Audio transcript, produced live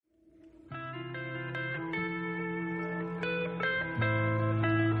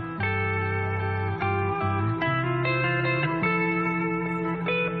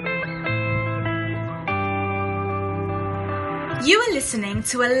You are listening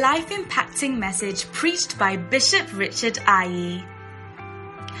to a life-impacting message preached by Bishop Richard Ayi.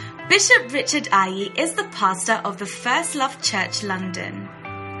 Bishop Richard Ayi is the pastor of the First Love Church, London,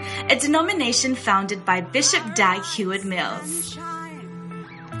 a denomination founded by Bishop Dag Heward-Mills.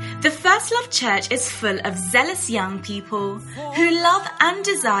 The First Love Church is full of zealous young people who love and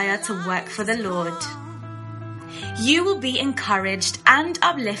desire to work for the Lord. You will be encouraged and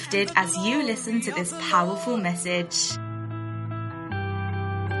uplifted as you listen to this powerful message.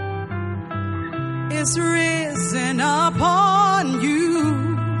 Is risen upon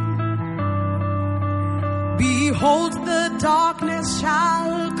you. Behold, the darkness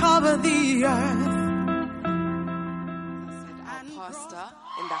shall cover the earth. Our pastor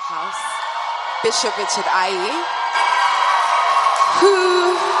in the house, Bishop Richard Ayi,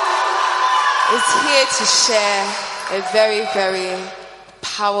 who is here to share a very, very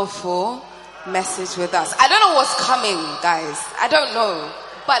powerful message with us. I don't know what's coming, guys. I don't know.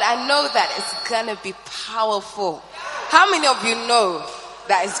 But I know that it's going to be powerful. How many of you know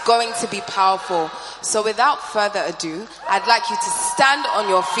that it's going to be powerful? So without further ado, I'd like you to stand on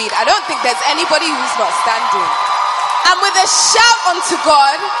your feet. I don't think there's anybody who's not standing. And with a shout unto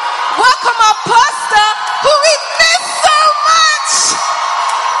God, welcome our pastor, who we miss so much,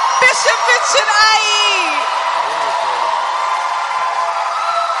 Bishop Richard Ayi.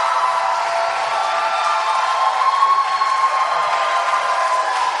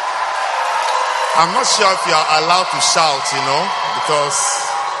 I'm not sure if you are allowed to shout, because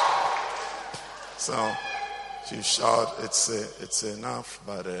so if you shout, it's enough.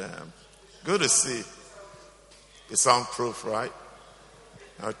 But good to see. It's soundproof, right?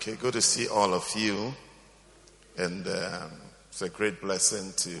 Okay, good to see all of you, and it's a great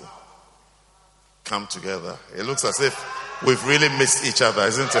blessing to come together. It looks as if we've really missed each other,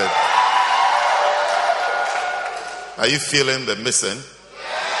 isn't it? Are you feeling the missing?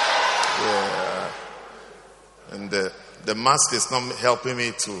 Yeah. And the mask is not helping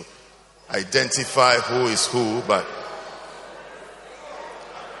me to identify who is who, but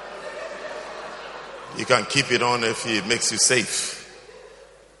you can keep it on if it makes you safe.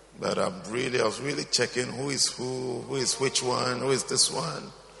 But I was really checking who is which one, who is this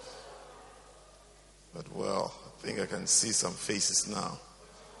one. But well, I think I can see some faces now.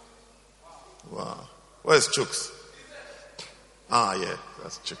 Wow. Where's Chuks? Ah, yeah,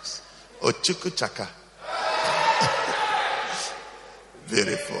 that's Chuks. Oh, Chuku Chaka.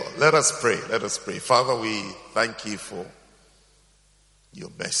 Beautiful. Let us pray. Father, we thank you for your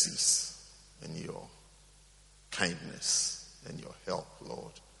mercies and your kindness and your help,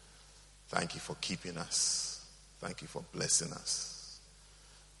 Lord. Thank you for keeping us. Thank you for blessing us.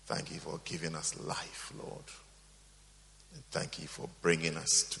 Thank you for giving us life, Lord. And thank you for bringing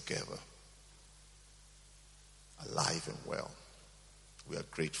us together, alive and well. We are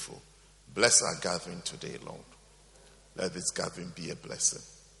grateful. Bless our gathering today, Lord. Let this gathering be a blessing.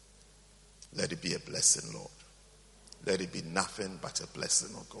 Let it be a blessing, Lord. Let it be nothing but a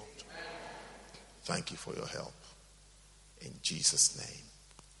blessing, oh God. Thank you for your help. In Jesus'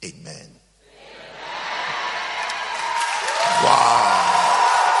 name, amen. Wow.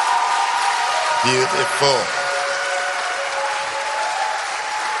 Beautiful.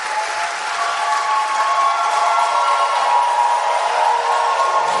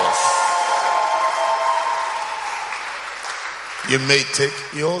 You may take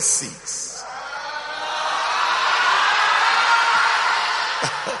your seats.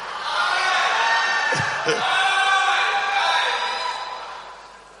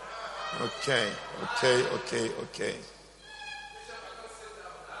 Okay.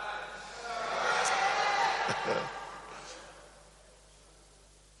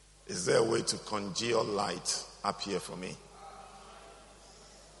 Is there a way to congeal light up here for me?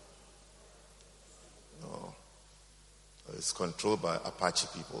 No. It's controlled by Apache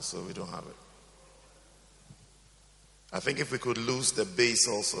people, so we don't have it. I think if we could lose the bass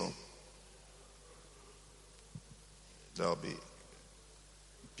also, that'll be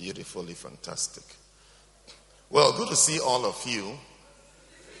beautifully fantastic. Well, good to see all of you.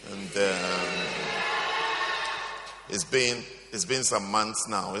 And it's been some months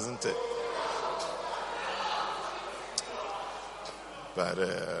now, isn't it? But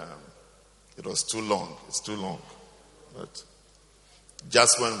it was too long. It's too long. But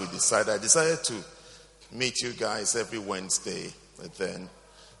just when I decided to meet you guys every Wednesday. But then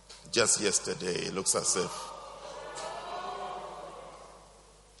just yesterday, it looks as if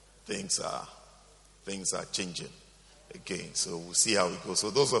things are changing again. So we'll see how it goes.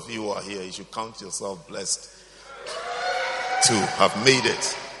 So those of you who are here, you should count yourself blessed to have made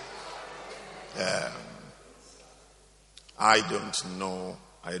it. I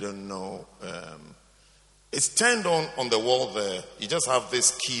don't know. It's turned on the wall there. You just have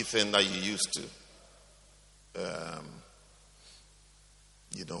this key thing that you used to.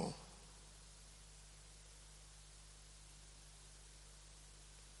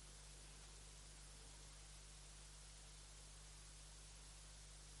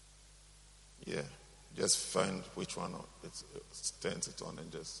 Yeah, just find which one it turns it on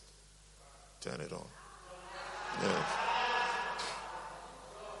and just turn it on. Yeah.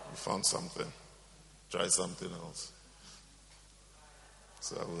 You found something. Try something else.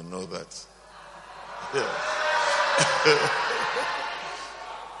 So I will know that. Yeah.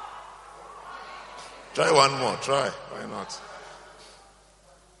 Try one more. Try. Why not?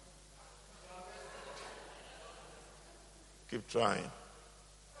 Keep trying.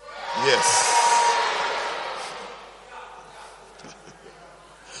 Yes.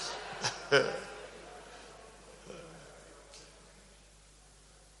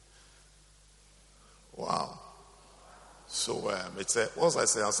 Wow. So it's a, what was I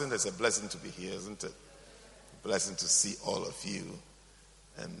saying? I was saying it's a blessing to be here, isn't it? A blessing to see all of you.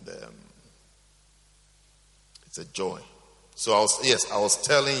 And it's a joy. So I was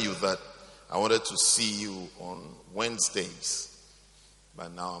telling you that I wanted to see you on Wednesdays.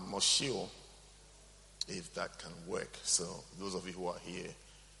 But now I'm not sure if that can work. So those of you who are here,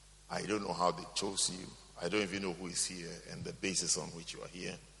 I don't know how they chose you. I don't even know who is here and the basis on which you are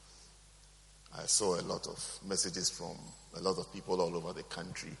here. I saw a lot of messages from a lot of people all over the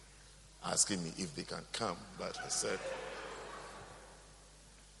country asking me if they can come. But I said,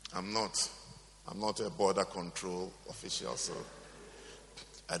 I'm not a border control official, so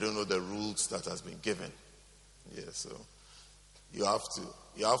I don't know the rules that has been given. Yeah, so you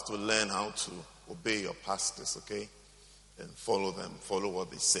have to learn how to obey your pastors, okay? And follow them, follow what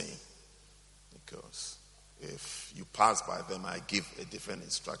they say. Because if you pass by them, I give a different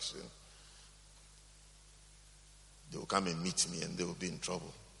instruction, they will come and meet me and they will be in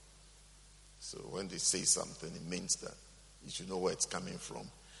trouble. So when they say something, it means that you should know where it's coming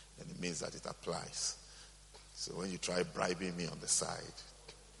from, and it means that it applies. So when you try bribing me on the side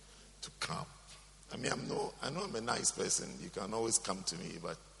to come, I mean, I know I'm a nice person. You can always come to me,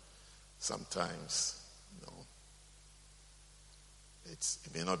 but sometimes, it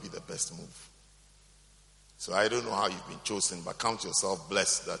may not be the best move. So I don't know how you've been chosen, but count yourself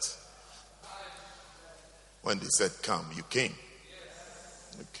blessed that when they said come, you came.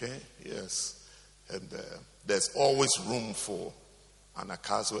 Okay, yes. And there's always room for an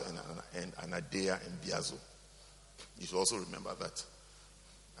Akazo and an Adea and Biazo. You should also remember that.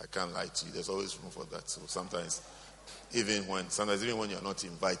 I can't lie to you. There's always room for that. So sometimes even when you're not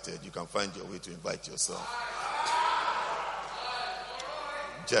invited, you can find your way to invite yourself.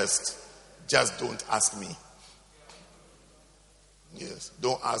 Just don't ask me. Yes,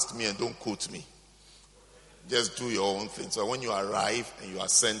 don't ask me and don't quote me. Just do your own thing. So when you arrive and you are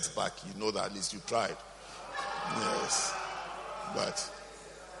sent back, you know that at least you tried. Yes. But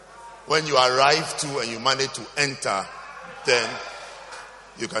when you arrive too and you manage to enter, then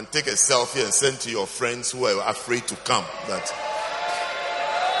you can take a selfie and send to your friends who are afraid to come.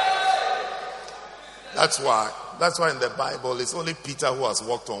 That's why in the Bible it's only Peter who has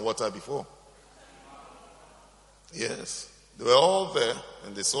walked on water before. Yes. They were all there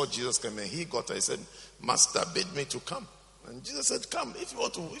and they saw Jesus come and he got there. He said, Master, bid me to come. And Jesus said, come. If you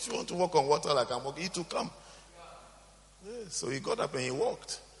want to walk on water like I'm walking, you to come. Yeah, so he got up and he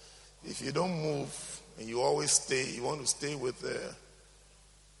walked. If you don't move and you always stay, you want to stay with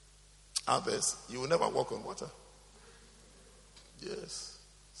others, you will never walk on water. Yes.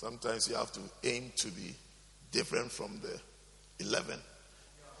 Sometimes you have to aim to be different from the 11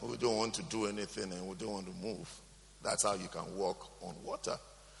 who don't want to do anything and who don't want to move. That's how you can walk on water.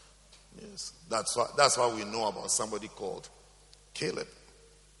 Yes. That's why we know about somebody called Caleb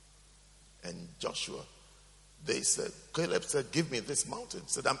and Joshua. Caleb said, give me this mountain. He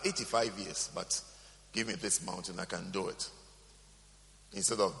said, I'm 85 years, but give me this mountain, I can do it.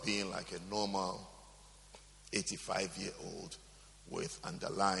 Instead of being like a normal 85-year-old with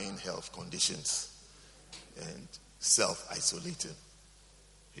underlying health conditions and self-isolating.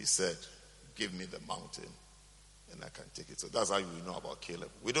 He said, give me the mountain and I can take it. So that's how we know about Caleb.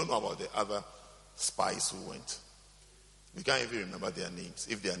 We don't know about the other spies who went. We can't even remember their names,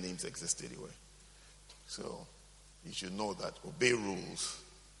 if their names exist anyway. So you should know that obey rules,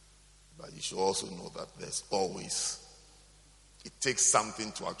 but you should also know that there's always, it takes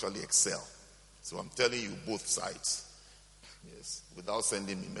something to actually excel. So I'm telling you both sides. Yes, without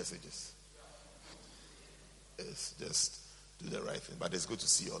sending me messages. Yes, just do the right thing. But it's good to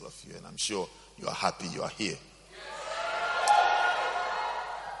see all of you, and I'm sure you are happy you are here.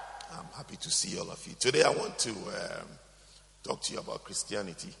 happy to see all of you. Today I want to talk to you about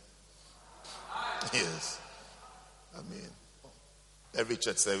Christianity. Yes. I mean, every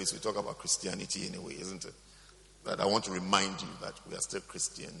church service we talk about Christianity anyway, isn't it? But I want to remind you that we are still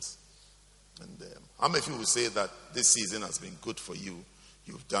Christians. And how many of you will say that this season has been good for you?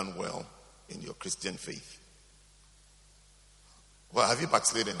 You've done well in your Christian faith. Well, have you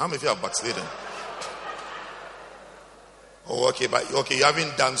backslidden? How many of you have backslidden? Oh, okay, but you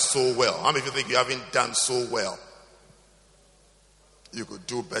haven't done so well. How many of you think you haven't done so well? You could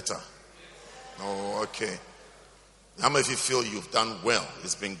do better. Oh, okay. How many of you feel you've done well?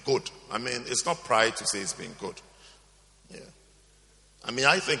 It's been good. I mean, it's not pride to say it's been good. Yeah. I mean,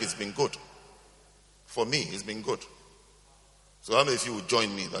 I think it's been good. For me, it's been good. So how many of you would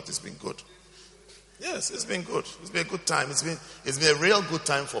join me that it's been good? Yes, it's been good. It's been a good time. It's been a real good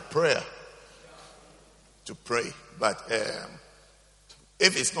time for prayer. To pray. But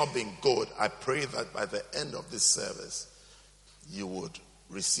if it's not been good, I pray that by the end of this service, you would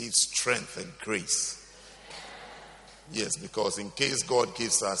receive strength and grace. Yes, because in case God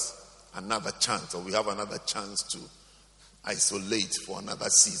gives us another chance, or we have another chance to isolate for another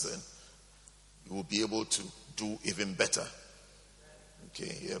season, we will be able to do even better.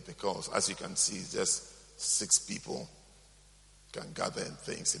 Okay, yeah, because as you can see, just 6 people can gather and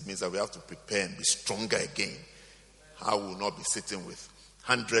things. It means that we have to prepare and be stronger again. I will not be sitting with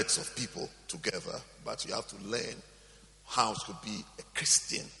hundreds of people together, but you have to learn how to be a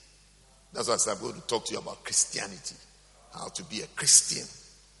Christian. That's why I'm going to talk to you about Christianity. How to be a Christian.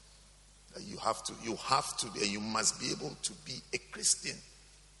 You must be able to be a Christian.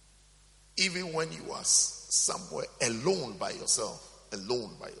 Even when you are somewhere alone by yourself.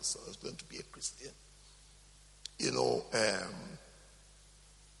 Alone by yourself. It's going to be a Christian. You know,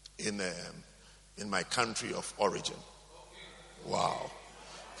 in my country of origin. Wow.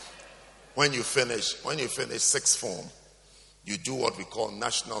 When you finish 6th form, you do what we call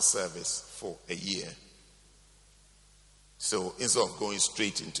national service for a year. So instead of going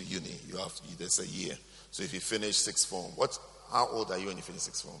straight into uni, there's a year. So if you finish 6th form, how old are you when you finish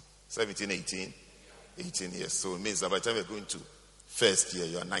 6th form? 17, 18? 18 years. So it means that by the time you're going to first year,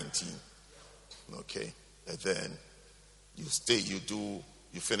 you're 19. Okay. And then you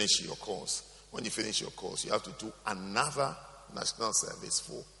finish your course. When you finish your course, you have to do another national service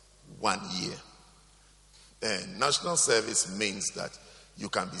for 1 year. And national service means that you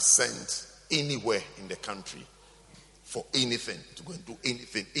can be sent anywhere in the country for anything, to go and do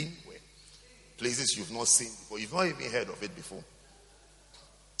anything, anywhere. Places you've not seen before. You've not even heard of it before.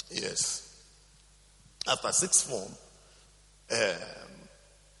 Yes. After 6th form,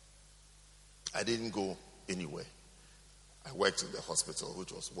 I didn't go anywhere. I worked in the hospital,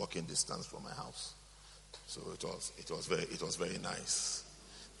 which was walking distance from my house. So it was very nice.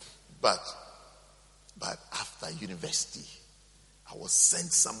 But after university, I was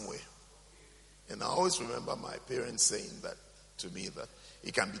sent somewhere. And I always remember my parents saying that to me, that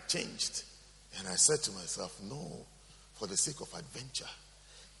it can be changed. And I said to myself, no, for the sake of adventure,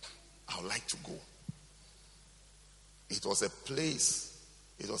 I would like to go. It was a place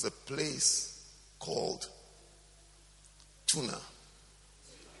called Tuna,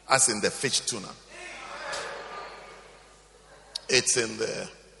 as in the fish tuna. It's in the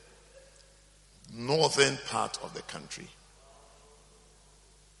northern part of the country,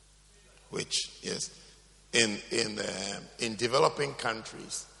 which is in developing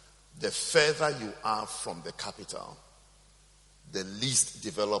countries, the further you are from the capital, the least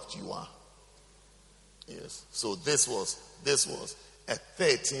developed you are. Yes. So this was a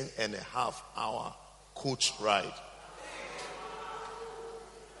 13.5-hour coach ride.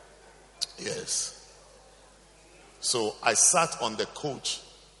 Yes. So I sat on the coach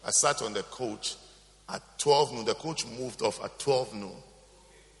at 12 noon. The coach moved off at 12 noon.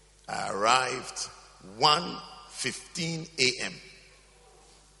 I arrived 1:15 a.m.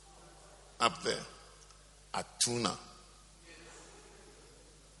 up there at Tuna.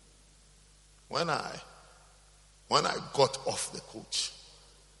 When I got off the coach,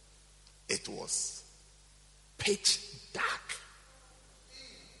 it was pitch dark.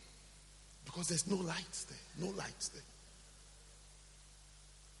 Because there's no lights there. No lights there.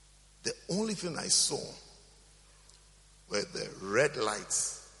 The only thing I saw were the red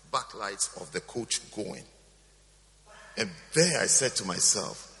lights, backlights of the coach going. And there I said to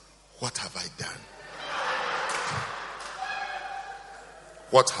myself, what have I done?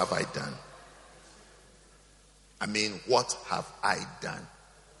 What have I done? I mean, what have I done?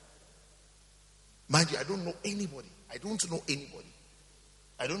 Mind you, I don't know anybody. I don't know anybody.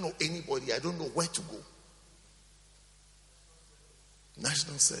 I don't know where to go.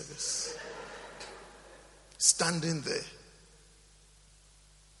 National service. Standing there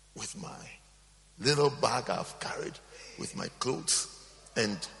with my little bag I've carried with my clothes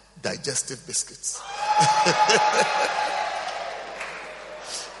and digestive biscuits.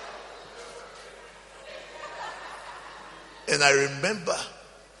 And I remember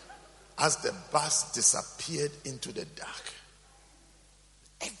as the bus disappeared into the dark,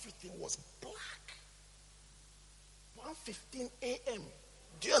 everything was black. 1:15 a.m.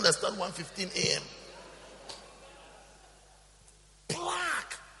 Do you understand 1:15 a.m.?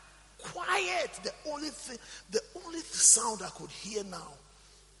 Black, quiet. The only sound I could hear now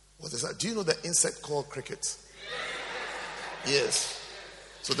was this. Do you know the insect called crickets? Yes.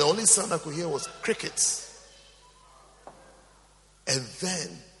 So the only sound I could hear was crickets. And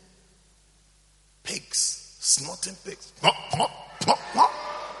then pigs, snorting pigs.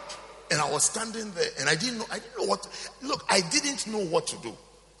 And I was standing there and I didn't know what. Look, I didn't know what to do.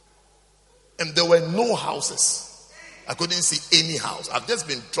 And there were no houses. I couldn't see any house. I've just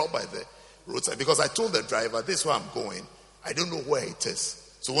been dropped by the roadside because I told the driver, this is where I'm going. I don't know where it is.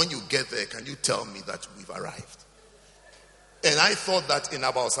 So when you get there, can you tell me that we've arrived? And I thought that in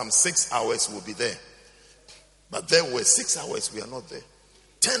about some 6 hours we'll be there. But there were 6 hours, we are not there.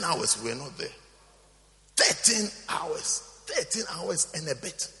 10 hours, we are not there. 13 hours and a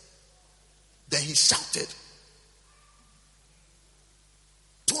bit. Then he shouted,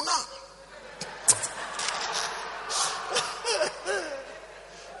 tuna.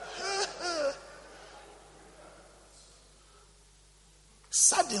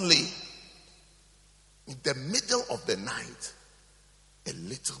 Suddenly, in the middle of the night, a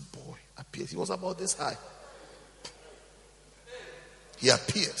little boy appears. He was about this high. He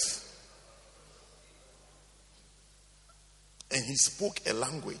appears. And he spoke a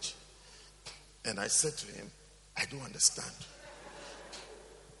language. And I said to him, I don't understand.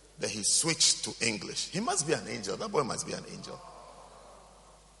 Then he switched to English. He must be an angel. That boy must be an angel.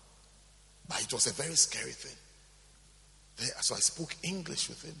 But it was a very scary thing. So I spoke English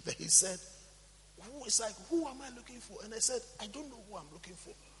with him. Then he said, who am I looking for? And I said, I don't know who I'm looking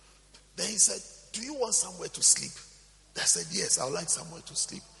for. Then he said, do you want somewhere to sleep? I said, yes, I would like somewhere to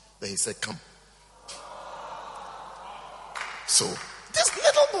sleep. Then he said, come. So this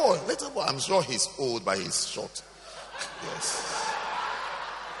little boy, I'm sure he's old, but he's short. Yes.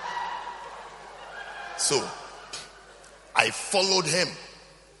 So I followed him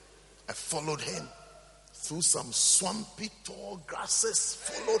through some swampy tall grasses,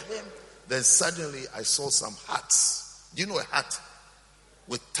 followed him. Then suddenly I saw some huts. Do you know a hut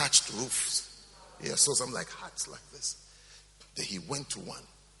with thatched roofs? Yeah, I saw some like huts like this. Then he went to one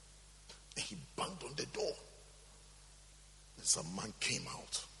and he banged on the door. And some man came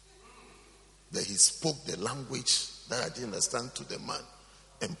out. Then he spoke the language that I didn't understand to the man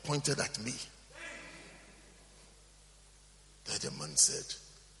and pointed at me. Then the man said,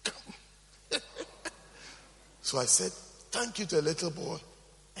 come. So I said, thank you to the little boy.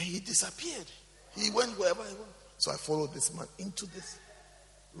 And he disappeared. He went wherever he went. So I followed this man into this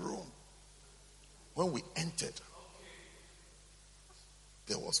room. When we entered,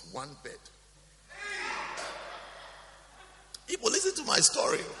 there was one bed. People, listen to my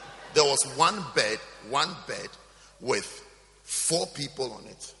story. There was one bed with 4 people on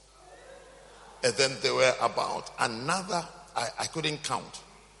it. And then there were about another, I couldn't count,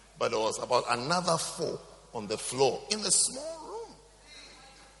 but there was about another 4 on the floor in the small room.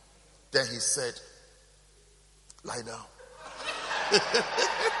 Then he said, lie down.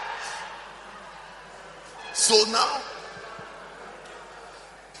 So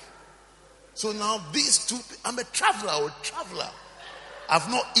now these 2, I'm a traveler. I've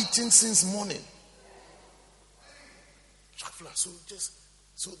not eaten since morning. Traveler.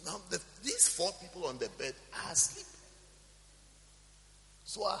 So now these 4 people on the bed are asleep.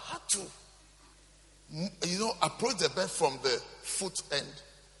 So I had to, approach the bed from the foot end.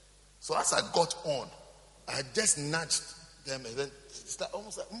 So as I got on, I just nudged them and then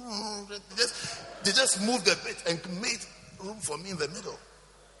almost like, they just moved the bed and made room for me in the middle.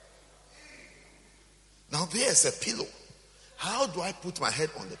 Now there's a pillow. How do I put my head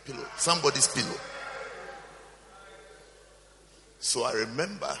on the pillow? Somebody's pillow. So I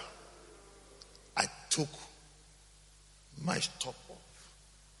remember I took my top off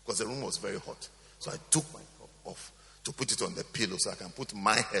because the room was very hot. So I took my top off to put it on the pillow so I can put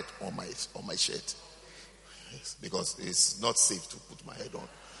my head on my shirt. Yes, because it's not safe to put my head on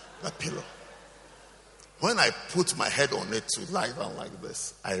the pillow. When I put my head on it to lie down like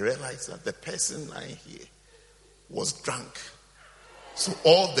this, I realized that the person lying here was drunk. So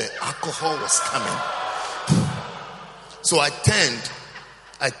all the alcohol was coming. So I turned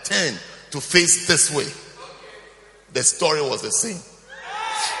I turned to face this way. The story was the same.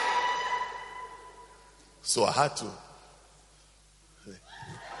 So I had to.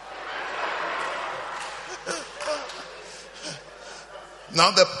 Now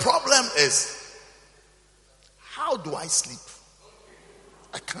the problem is, how do I sleep?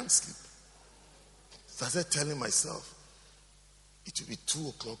 I can't sleep. So I started telling myself, it will be 2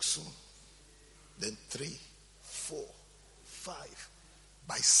 o'clock soon. Then 3, 4, 5.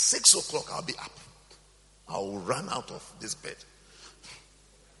 By 6 o'clock, I'll be up. I will run out of this bed.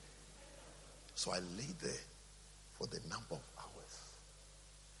 So I lay there for the number of hours.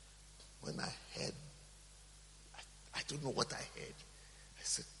 When I heard, I don't know what I heard. I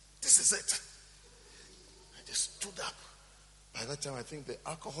said, this is it. I just stood up. By that time, I think the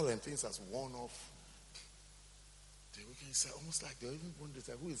alcohol and things has worn off. The weekend said, almost like they were even wondering,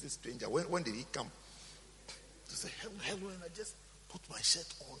 who is this stranger? When did he come? I said, hello, and I just put my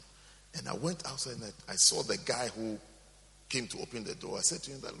shirt on. And I went outside and I saw the guy who came to open the door. I said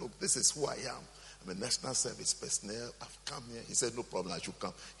to him that, look, this is who I am. I'm a national service personnel. I've come here. He said, no problem, I should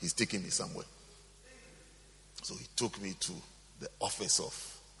come. He's taking me somewhere. So he took me to the office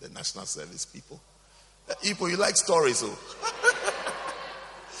of the national service people. Ipo, you like stories, oh?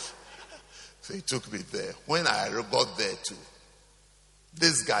 So he took me there. When I got there too,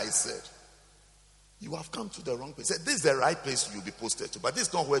 this guy said, you have come to the wrong place. He said, this is the right place you'll be posted to, but this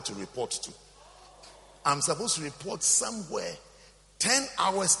is not where to report to. I'm supposed to report somewhere 10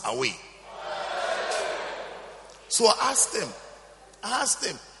 hours away. So I asked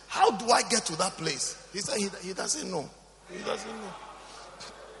him, how do I get to that place? He said he doesn't know. He doesn't know.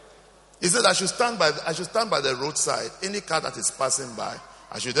 He said I should stand by the roadside. Any car that is passing by,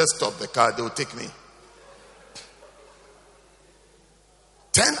 I should just stop the car. They will take me.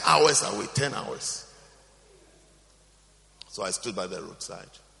 10 hours away, 10 hours. So I stood by the roadside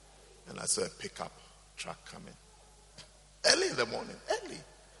and I saw a pickup truck coming. Early in the morning, early.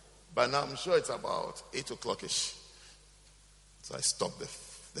 But now I'm sure it's about 8 o'clock-ish. So I stopped the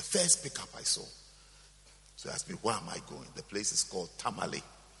first pickup I saw. So he asked me, where am I going? The place is called Tamale,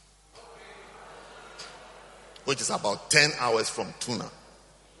 which is about 10 hours from Tuna.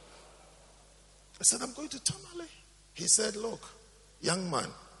 I said, I'm going to Tamale. He said, look, young man,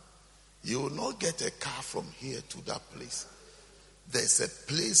 you will not get a car from here to that place. There's a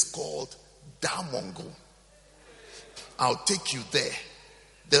place called Damongo. I'll take you there.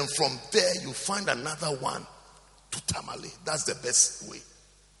 Then from there, you find another one to Tamale. That's the best way.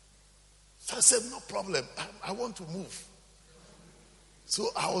 So I said, no problem. I want to move. So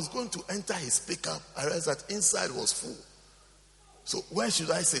I was going to enter his pickup. I realized that inside was full. So where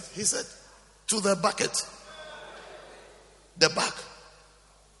should I sit? He said, to the bucket. The back.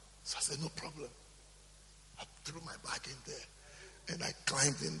 So I said, no problem. I threw my bag in there. And I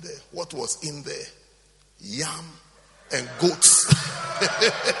climbed in there. What was in there? Yam and goats.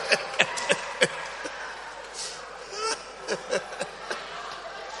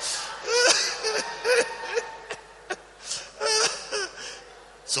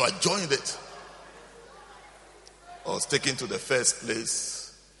 So I joined it. I was taken to the first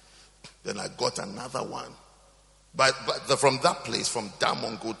place. Then I got another one. But from that place, from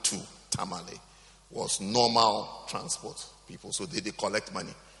Damongo to Tamale, was normal transport people. So they collect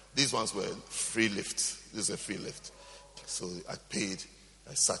money. These ones were free lift. This is a free lift. So I paid.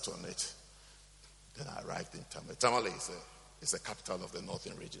 I sat on it. Then I arrived in Tamale. Tamale is a capital of the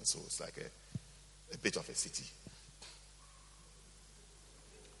northern region. So it's like a bit of a city.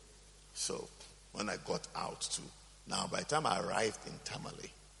 So when I got out to, now by the time I arrived in Tamale,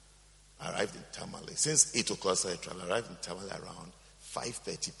 since 8 o'clock I arrived in Tamale around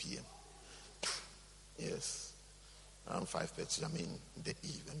 5:30 p.m. Yes, around 5:30. I mean, in the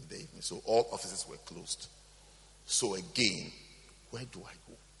evening. So all offices were closed. So again, where do I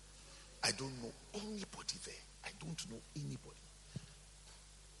go? I don't know anybody there. I don't know anybody.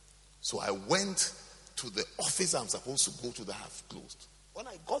 So I went to the office I'm supposed to go to that have closed. When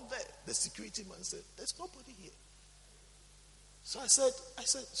I got there, the security man said, there's nobody here. So I said,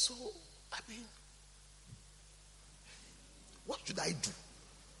 so, I mean, what should I do?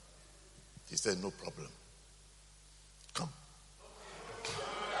 He said, no problem. Come.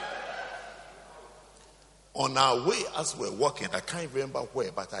 On our way as we're walking, I can't remember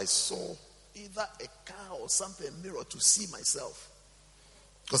where, but I saw either a car or something, a mirror to see myself.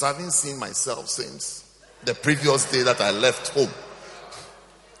 Because I haven't seen myself since the previous day that I left home.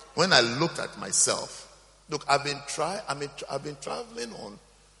 When I looked at myself, look, I've been traveling on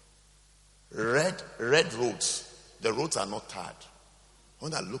red roads. The roads are not tarred.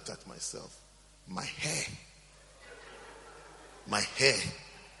 When I looked at myself, my hair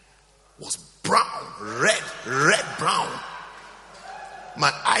was brown, red brown.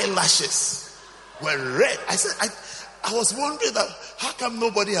 My eyelashes were red. I said, I was wondering that how come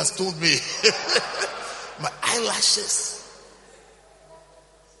nobody has told me? My eyelashes.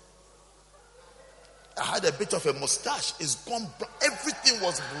 I had a bit of a mustache. It's gone brown. Everything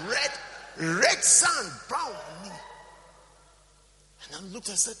was red sand, brown on me. And I looked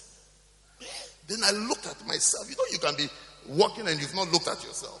and said, man. Then I looked at myself. You know, you can be walking and you've not looked at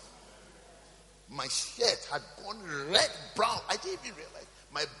yourself. My shirt had gone red brown. I didn't even realize.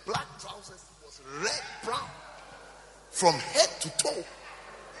 My black trousers was red brown from head to toe.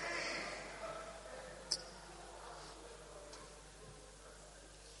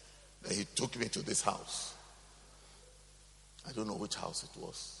 Then he took me to this house. I don't know which house it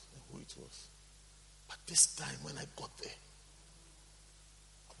was and who it was. But this time when I got there,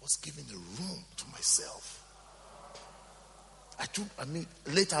 I was given a room to myself.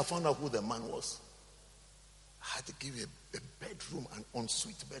 Later I found out who the man was. I had to give him a bedroom, an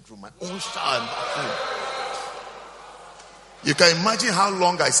ensuite bedroom, my own shower and bathroom. You can imagine how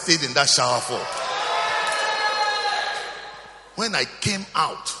long I stayed in that shower for. When I came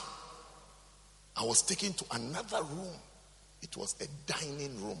out, I was taken to another room. It was a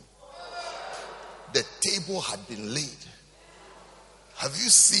dining room. The table had been laid. Have you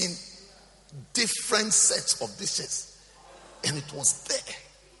seen different sets of dishes? And it was there.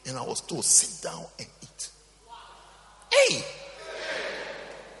 And I was told, sit down and eat. Hey!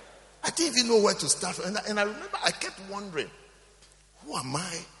 I didn't even know where to start. And I remember I kept wondering, who am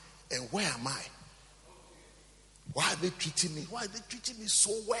I and where am I? Why are they treating me? Why are they treating me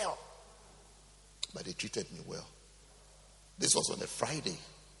so well? But they treated me well. This was on a Friday.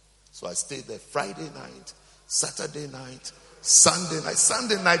 So I stayed there Friday night, Saturday night, Sunday night.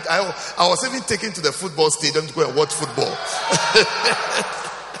 Sunday night, I was even taken to the football stadium to go and watch football.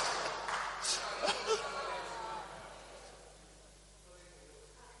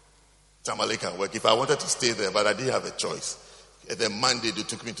 Tamale can work. If I wanted to stay there, but I didn't have a choice. And then Monday, they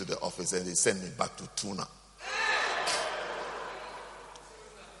took me to the office and they sent me back to Tuna.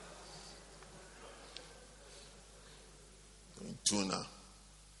 In Tuna,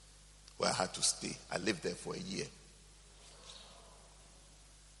 where I had to stay. I lived there for a year.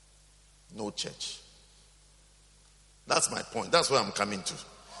 No church. That's my point. That's where I'm coming to.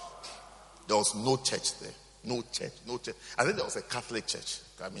 There was no church there. No church. I think there was a Catholic church.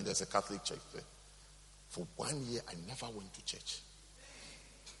 There's a Catholic church there. For 1 year, I never went to church.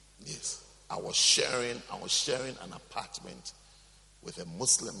 Yes. I was sharing an apartment with a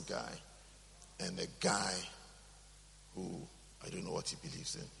Muslim guy and a guy who, I don't know what he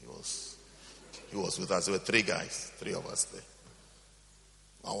believes in. He was with us. There were three of us there.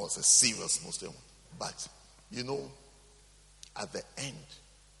 I was a serious Muslim. But,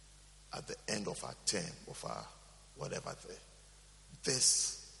 at the end of our term, of our whatever there,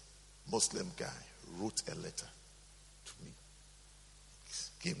 this Muslim guy wrote a letter to me. He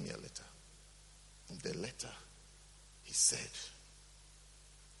gave me a letter. In the letter, he said,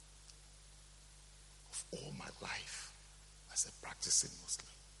 of all my life as a practicing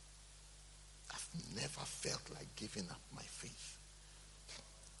Muslim, I've never felt like giving up my faith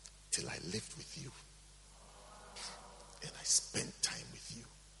till I lived with you and I spent time with you.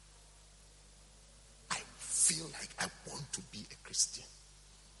 I feel like I want to be a Christian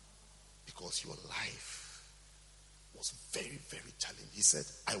because your life was very, very challenging. He said,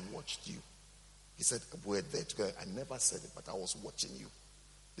 I watched you. He said, we're there together. I never said it, but I was watching you.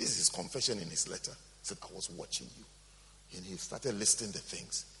 This is his confession in his letter. He said, I was watching you. And he started listing the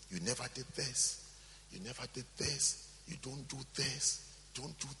things. You never did this. You never did this. You don't do this.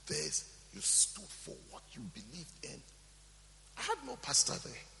 Don't do this. You stood for what you believed in. I had no pastor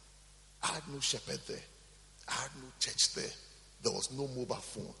there. I had no shepherd there. I had no church there. There was no mobile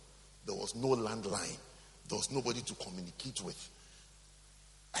phone. There was no landline. There was nobody to communicate with.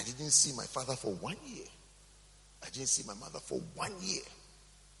 I didn't see my father for 1 year. I didn't see my mother for 1 year.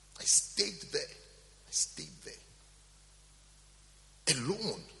 I stayed there.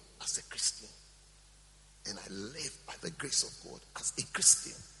 Alone as a Christian. And I lived by the grace of God as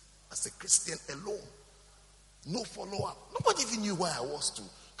a Christian alone. No follow-up. Nobody even knew where I was to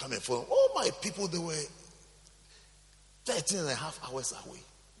come and follow. All my people, they were 13 and a half hours away.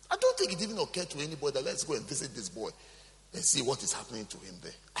 I don't think it even occurred to anybody that let's go and visit this boy and see what is happening to him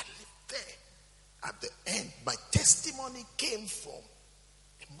there. I lived there. At the end, my testimony came from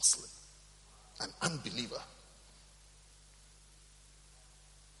a Muslim, an unbeliever.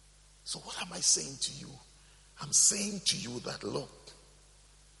 So what am I saying to you? I'm saying to you that, look,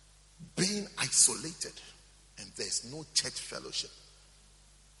 being isolated and there's no church fellowship,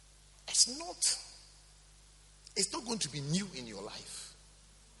 it's not going to be new in your life.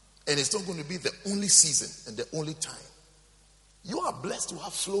 And it's not going to be the only season and the only time. You are blessed to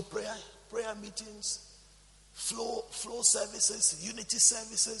have flow prayer meetings, flow services, unity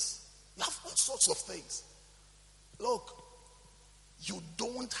services. You have all sorts of things. Look, you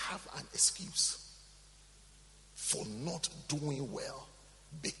don't have an excuse for not doing well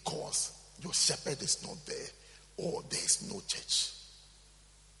because your shepherd is not there or there is no church.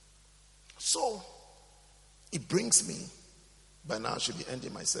 So, it brings me, by now I should be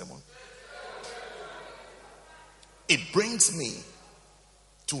ending my sermon. It brings me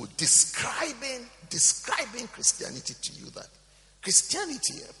to describing Christianity to you. That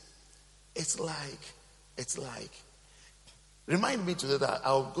Christianity, it's like, remind me today that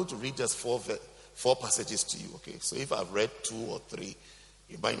I'll go to read just four passages to you, okay? So if I've read 2 or 3,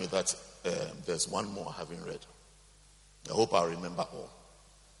 remind me that there's one more I haven't read. I hope I'll remember all.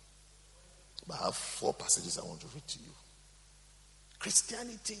 But I have 4 passages I want to read to you.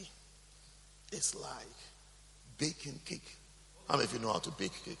 Christianity is like baking cake. How many of you know how to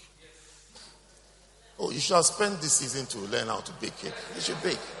bake cake? Oh, you shall spend this season to learn how to bake cake. You should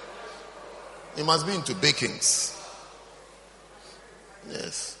bake. You must be into bakings.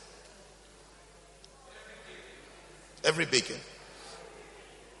 Yes. Every baking.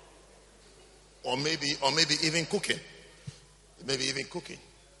 Or maybe even cooking. Maybe even cooking.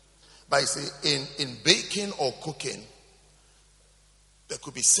 But I say, in baking or cooking, there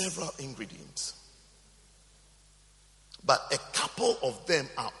could be several ingredients. But a couple of them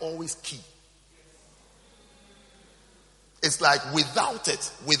are always key. It's like without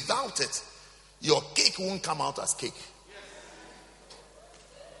it, your cake won't come out as cake.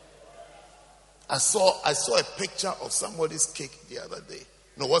 I saw a picture of somebody's cake the other day.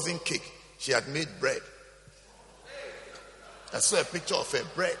 No, it wasn't cake. She had made bread. I saw a picture of her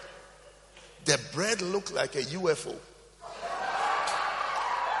bread. The bread looked like a UFO.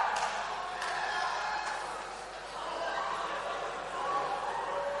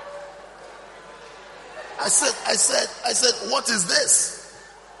 I said, what is this?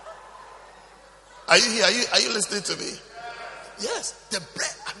 Are you here? Are you listening to me? Yes, the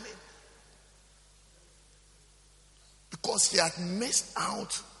bread. I mean, because he had missed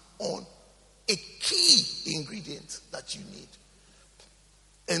out on a key ingredient that you need.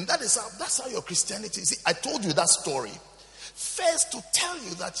 And that's how your Christianity is. See, I told you that story first to tell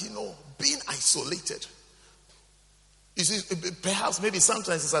you that, being isolated. You see, perhaps maybe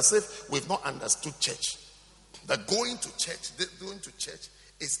sometimes it's as if we've not understood church. That going to church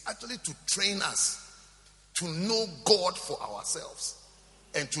is actually to train us to know God for ourselves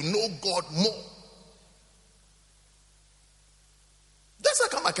and to know God more. That's how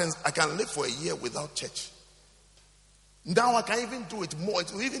come I can live for a year without church. Now I can even do it more.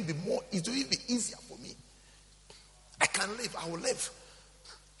 It will even be easier for me. I will live.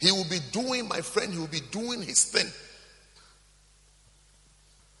 He will be doing, my friend, he will be doing his thing.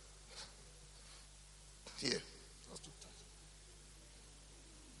 Here.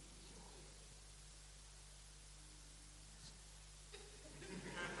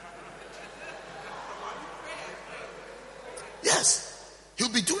 Yes. He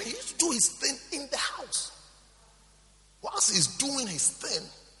used to do his thing in the house. Whilst he's doing his thing,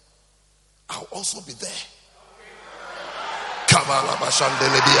 I'll also be there.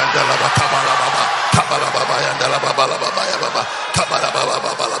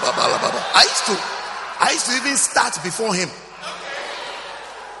 I used to even start before him.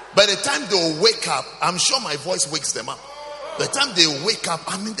 By the time they'll wake up, I'm sure my voice wakes them up. By the time they wake up,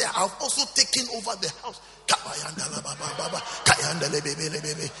 I'm in there. I've also taken over the house.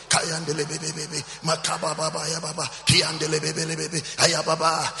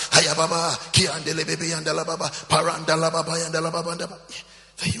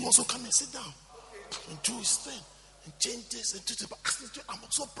 Then you also come and sit down and do his thing and change this and do this. I'm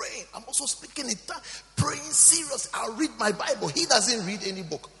also praying. I'm also speaking in tongues, praying serious. I'll read my Bible. He doesn't read any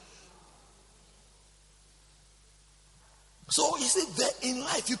book. So you see, that in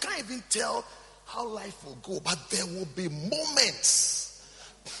life you can't even tell how life will go, but there will be moments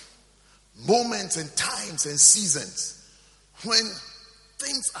and times and seasons when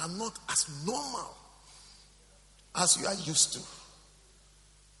things are not as normal as you are used to.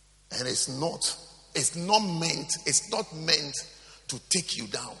 And it's not meant to take you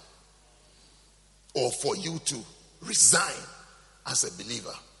down or for you to resign as a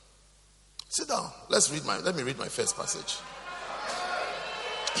believer. Sit down. Let me read my first passage.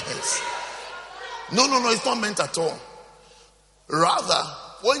 Yes. No, it's not meant at all. Rather,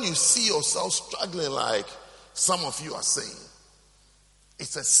 when you see yourself struggling like some of you are saying,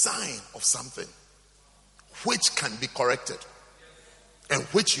 It's a sign of something which can be corrected and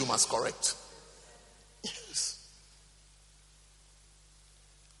which you must correct. Yes.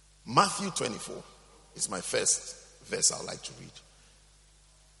 Matthew 24 is my first verse I'd like to read.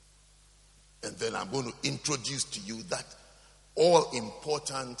 And then I'm going to introduce to you that all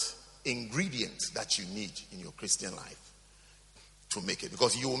important ingredient that you need in your Christian life to make it,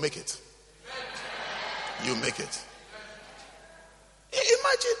 because you will make it. You make it.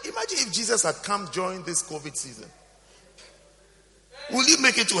 Imagine if Jesus had come during this COVID season. Will you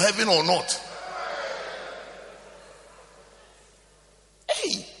make it to heaven or not?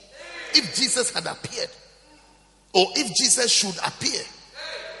 Hey, if Jesus had appeared, or if Jesus should appear,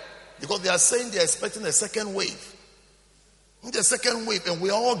 because they are saying they are expecting a second wave. The second wave, and we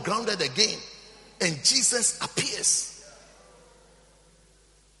are all grounded again, and Jesus appears.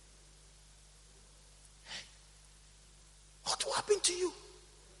 What will happen to you?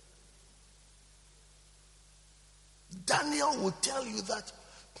 Daniel will tell you that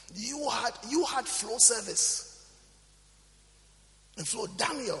you had flow service. And flow,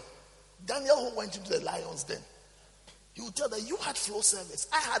 Daniel who went into the lions den, he will tell that you had flow service.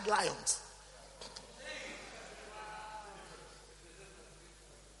 I had lions.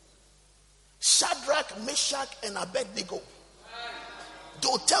 Shadrach, Meshach, and Abednego.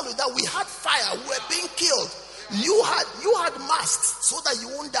 They'll tell you that we had fire, we were being killed. You had masks so that you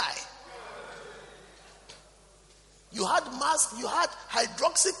won't die. You had masks, you had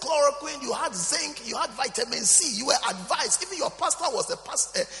hydroxychloroquine, you had zinc, you had vitamin C. You were advised, even your pastor was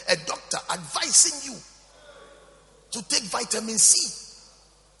a doctor advising you to take vitamin C,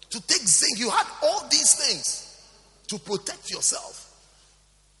 to take zinc. You had all these things to protect yourself.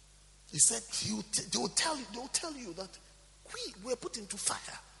 He said, they will tell you that we were put into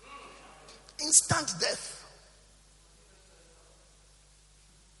fire. Instant death.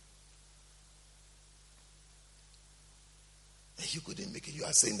 And you couldn't make it. You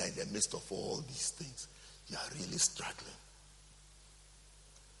are saying that in the midst of all these things, you are really struggling.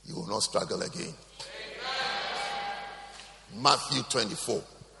 You will not struggle again. Matthew 24.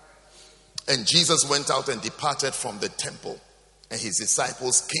 And Jesus went out and departed from the temple, and his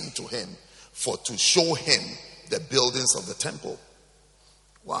disciples came to him to show him the buildings of the temple.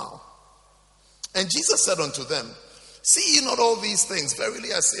 Wow. And Jesus said unto them, see ye not all these things?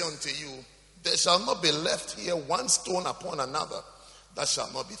 Verily I say unto you, there shall not be left here one stone upon another that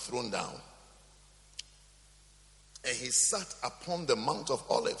shall not be thrown down. And he sat upon the Mount of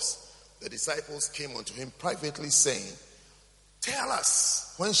Olives. The disciples came unto him privately, saying, tell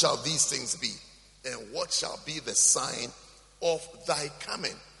us, when shall these things be? And what shall be the sign of thy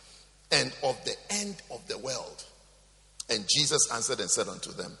coming and of the end of the world? And Jesus answered and said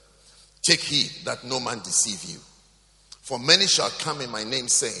unto them, take heed that no man deceive you. For many shall come in my name,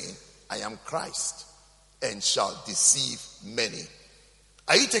 saying, I am Christ, and shall deceive many.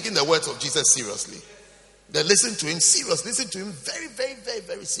 Are you taking the words of Jesus seriously? Then listen to him seriously. Listen to him very, very, very,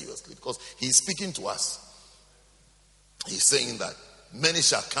 very seriously, because he's speaking to us. He's saying that many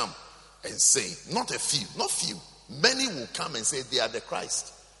shall come and say, not a few, not few, many will come and say they are the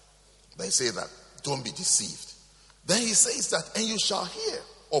Christ. They say that, don't be deceived. Then he says that, and you shall hear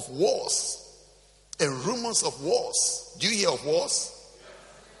of wars and rumors of wars. Do you hear of wars?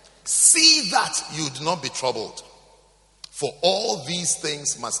 See that you do not be troubled, for all these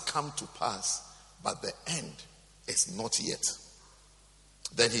things must come to pass, but the end is not yet.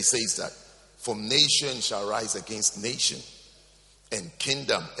 Then he says that, for nation shall rise against nation, and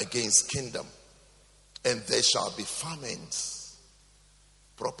kingdom against kingdom, and there shall be famines,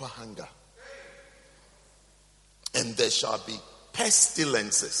 proper hunger, and there shall be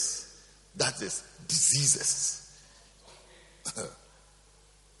pestilences, that is diseases,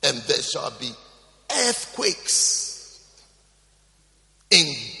 and there shall be earthquakes in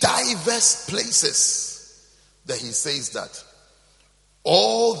diverse places. Then he says that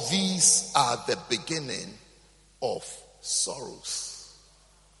all these are the beginning of sorrows.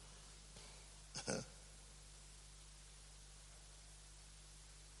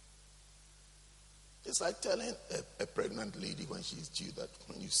 It's like telling a pregnant lady when she's due that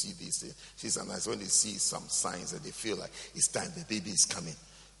when you see these things, she's sometimes when they see some signs that they feel like it's time, the baby is coming.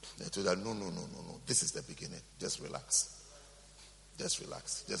 They tell her, no. This is the beginning. Just relax. Just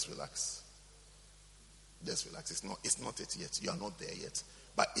relax. Just relax. Just relax. It's not it yet. You are not there yet.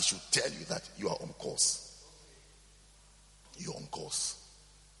 But it should tell you that you are on course. You're on course.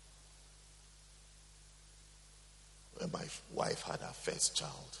 When my wife had her first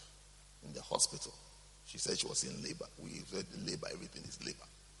child in the hospital, she said she was in labor. We said labor, everything is labor.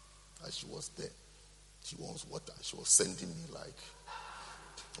 As she was there, she wants water. She was sending me like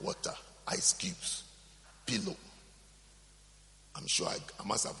water, ice cubes, pillow. I'm sure I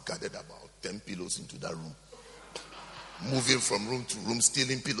must have gathered about 10 pillows into that room. Moving from room to room,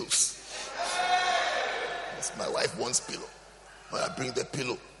 stealing pillows. Yes, my wife wants pillow. When I bring the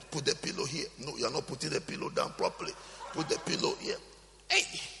pillow, put the pillow here. No, you're not putting the pillow down properly. Put the pillow here. Hey!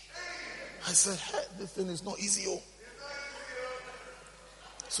 I said, hey, this thing is not easy. Oh.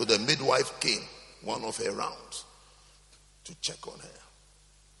 So the midwife came, one of her rounds, to check on her.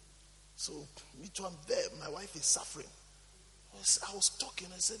 So, me too, I'm there. My wife is suffering. I was talking.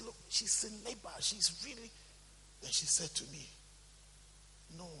 I said, look, she's in labor. She's really... Then she said to me,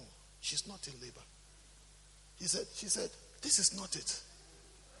 no, she's not in labor. She said, this is not it.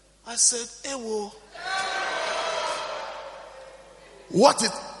 I said, Ewo. What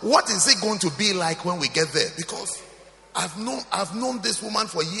is it going to be like when we get there? Because I've known this woman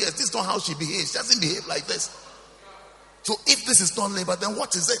for years. This is not how she behaves. She doesn't behave like this. So if this is not labor, then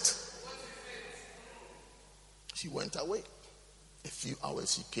what is it? She went away. A few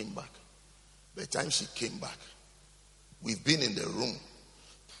hours she came back. By the time she came back, we've been in the room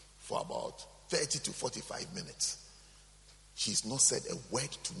for about 30 to 45 minutes. She's not said a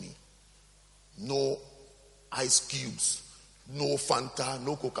word to me. No ice cubes, no Fanta,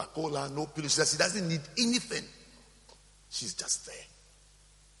 no Coca-Cola, no pills. She doesn't need anything. She's just there.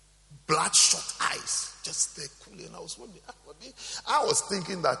 Bloodshot eyes, just there cooling. I was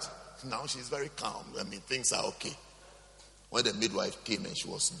thinking that now she's very calm. I mean, things are okay. When the midwife came and she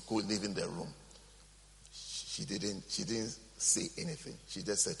was leaving the room, she didn't say anything. She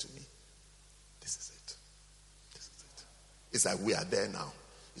just said to me, this is it. This is it. It's like we are there now.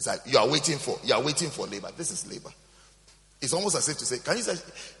 It's like you are waiting for labor. This is labor. It's almost as if to say, can you say,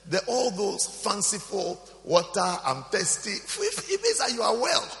 all those fanciful water, I'm thirsty. It means that you are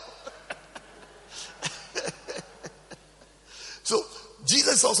well. So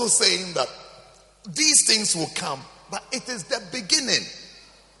Jesus is also saying that these things will come, but it is the beginning.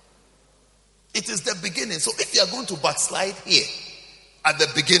 It is the beginning. So if you are going to backslide here at the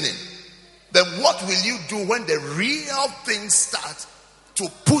beginning, then what will you do when the real things start to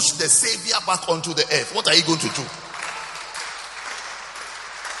push the Savior back onto the earth? What are you going to do?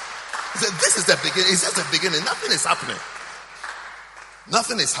 He said, this is the beginning. It's just the beginning. Nothing is happening.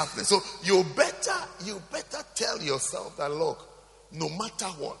 Nothing is happening. So you better tell yourself that, look, no matter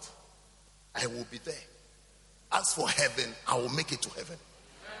what, I will be there. As for heaven, I will make it to heaven.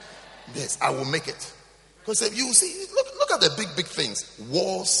 Yes, I will make it. Because you see, look at the big things.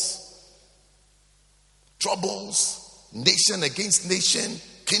 Wars, troubles, nation against nation,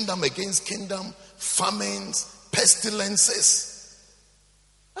 kingdom against kingdom, famines, pestilences.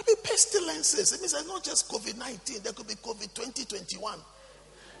 I mean, pestilences. It means it's not just COVID-19. There could be COVID 2021.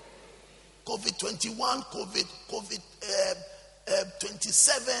 COVID-21, COVID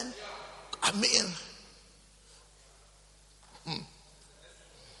 27. I mean,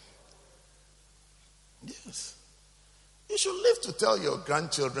 yes. You should live to tell your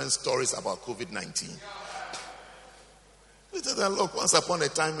grandchildren stories about COVID-19. Look, once upon a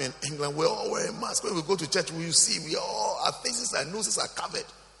time in England, we all wear a mask. When we go to church, we see our faces and noses are covered.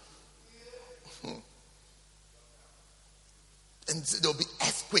 And there'll be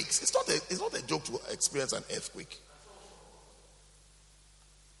earthquakes. It's not a joke to experience an earthquake.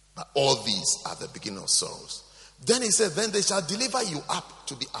 But all these are the beginning of sorrows. Then he said, then they shall deliver you up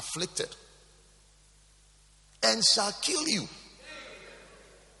to be afflicted and shall kill you.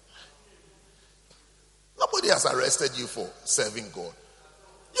 Nobody has arrested you for serving God.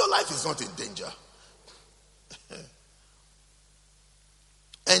 Your life is not in danger.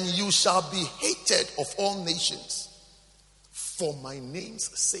 And you shall be hated of all nations for my name's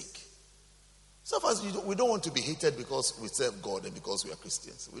sake. So far, we don't want to be hated because we serve God and because we are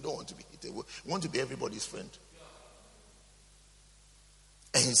Christians. We don't want to be hated. We want to be everybody's friend.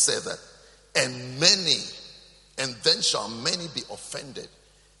 And he said that, and then shall many be offended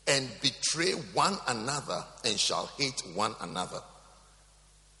and betray one another and shall hate one another.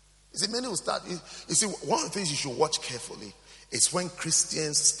 You see, many will start. You see, one of the things you should watch carefully is when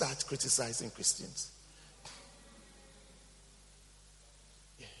Christians start criticizing Christians.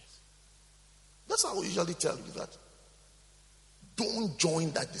 Yes. That's how I usually tell you that. Don't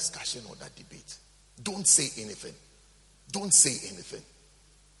join that discussion or that debate. Don't say anything. Don't say anything.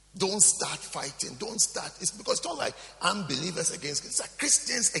 Don't start fighting. Don't start. It's because it's not like unbelievers against Christians. It's like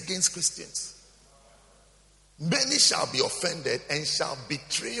Christians against Christians. Many shall be offended and shall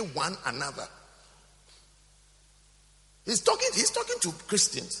betray one another. He's talking to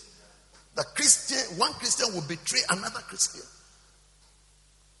Christians. One Christian will betray another Christian.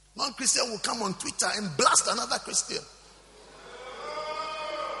 One Christian will come on Twitter and blast another Christian.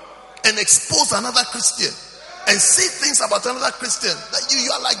 and expose another Christian and say things about another Christian that you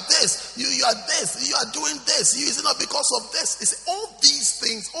are like this, you are this, you are doing this, you is it not because of this? It's all these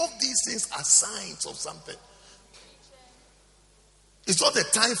things are signs of something. It's not a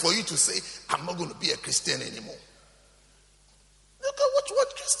time for you to say, I'm not going to be a Christian anymore. Look at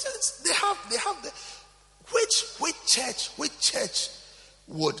what Christians they have the which church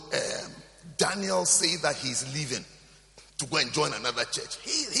would Daniel say that he's leaving to go and join another church?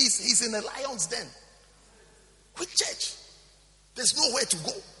 He's in a lion's den. Which church? There's nowhere to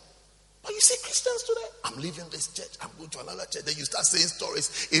go. But you see Christians today, I'm leaving this church, I'm going to another church. Then you start saying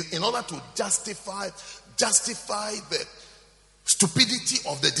stories in order to justify the stupidity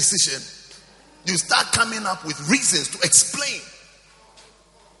of the decision. You start coming up with reasons to explain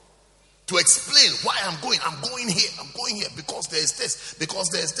why I'm going here because there's this, because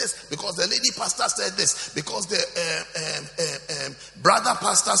the lady pastor said this, because the brother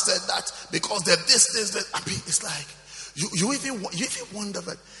pastor said that, because the this. I mean, it's like you even wonder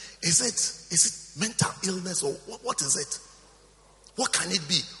that is it mental illness or what is it? What can it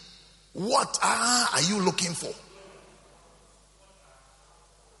be? What are you looking for?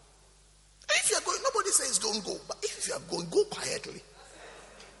 If you are going, nobody says don't go, but if you are going, go quietly.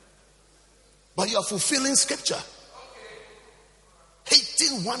 But you are fulfilling scripture.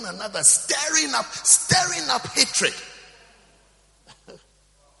 Hating one another, stirring up hatred.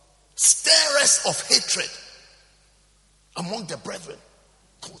 Stirrers of hatred among the brethren.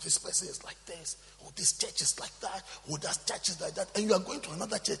 Oh, this person is like this. Oh, this church is like that. Oh, that church is like that. And you are going to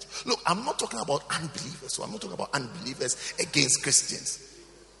another church. Look, I'm not talking about unbelievers. So I'm not talking about unbelievers against Christians.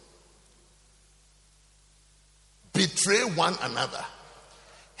 Betray one another.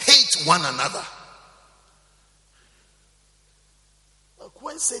 Hate one another. Look,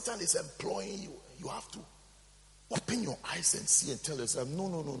 when Satan is employing you, you have to open your eyes and see and tell yourself,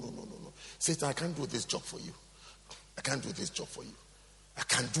 no. Satan, I can't do this job for you. I can't do this job for you.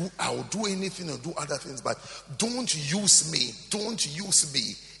 I will do anything and do other things, but don't use me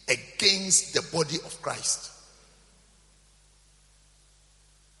against the body of Christ.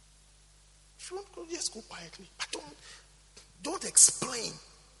 If you want to go, just go quietly. But don't explain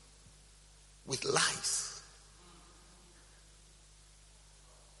with lies.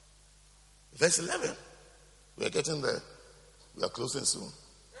 Verse 11. We are getting there. We are closing soon.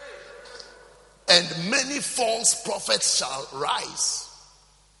 And many false prophets shall rise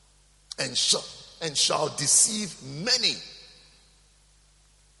and shall deceive many.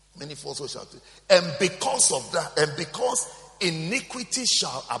 Many false shall deceive. And because of that, and because iniquity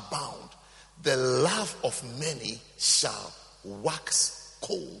shall abound, the love of many shall wax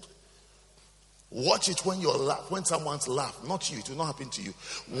cold. Watch it when when someone's laugh, not you, it will not happen to you.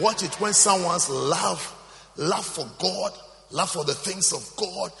 Watch it when someone's love for God, love for the things of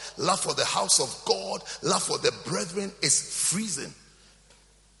God, love for the house of God, love for the brethren is freezing.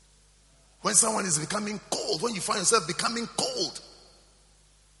 When someone is becoming cold, when you find yourself becoming cold,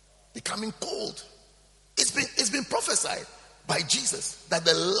 it's been prophesied by Jesus that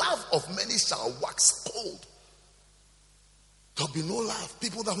the love of many shall wax cold. There'll be no love.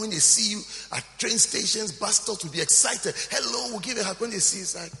 People that when they see you at train stations, bus stops, will be excited. Hello, we'll give a hug. When they see you,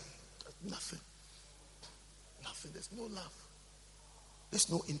 it's like nothing. There's no love. There's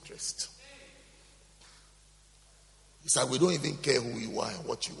no interest. It's like we don't even care who you are and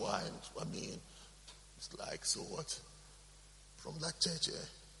what you are. And I mean, it's like, so what? From that church,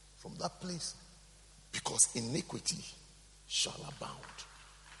 from that place, because iniquity shall abound.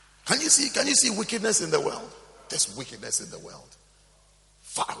 Can you see wickedness in the world? There's wickedness in the world.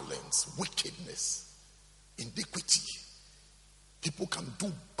 Violence, wickedness, iniquity. People can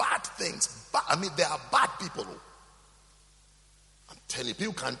do bad things. There are bad people. I'm telling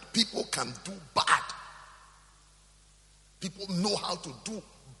you, people can do bad. People know how to do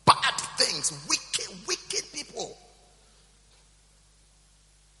bad things. Wicked people.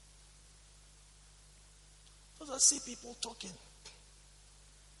 Because I see people talking,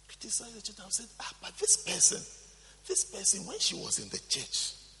 criticize the church. I said, but this person, when she was in the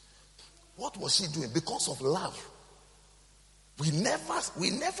church, what was she doing? Because of love. We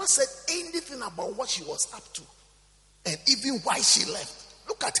never said anything about what she was up to, and even why she left.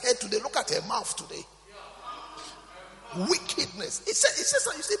 Look at her today. Look at her mouth today. Wickedness. It says,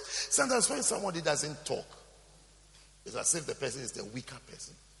 you see, sometimes when somebody doesn't talk, it's as if the person is the weaker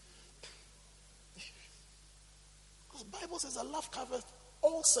person. Because the Bible says that love covers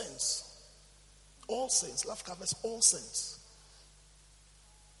all sins. All sins. Love covers all sins.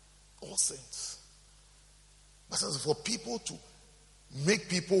 All sins. But as for people to make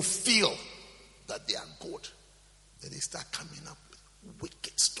people feel that they are good, then they start coming up with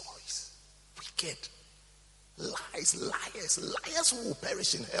wicked stories. wicked. Liars who will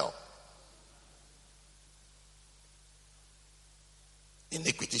perish in hell.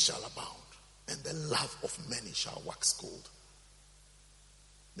 Iniquity shall abound, and the love of many shall wax cold.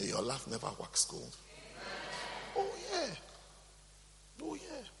 May your love never wax cold. Oh yeah.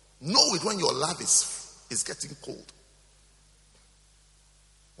 Know it when your love is getting cold.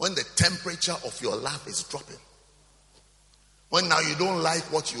 When the temperature of your love is dropping. When now you don't like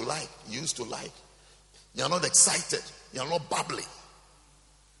what you like, you used to like. You're not excited. You're not bubbly.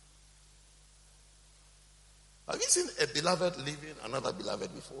 Have you seen a beloved leaving another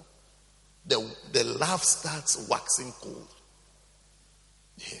beloved before? The love starts waxing cold.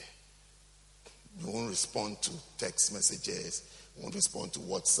 Yeah. You won't respond to text messages. You won't respond to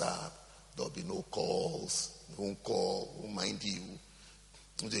WhatsApp. There'll be no calls. You won't call. Won't mind you.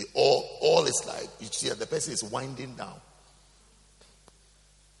 All is like, you see the person is winding down.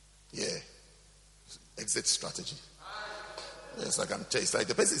 Yeah. Exit strategy. It's like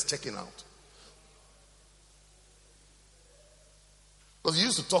the person is checking out. Because you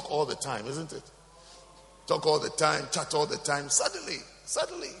used to talk all the time, isn't it? Talk all the time, chat all the time. Suddenly,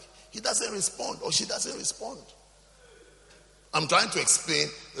 he doesn't respond or she doesn't respond. I'm trying to explain,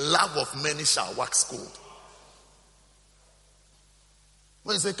 love of many shall wax cold.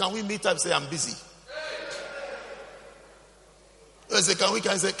 When you say, can we meet up? Say, I'm busy. When you say,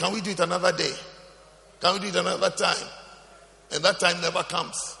 can we do it another day? Can we do it another time? And that time never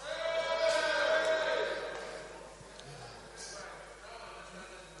comes.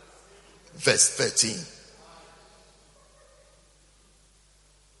 Verse 13.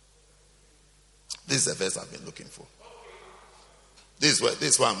 This is the verse I've been looking for. This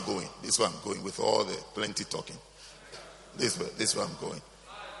is where I'm going. This is where I'm going with all the plenty talking. This is where I'm going.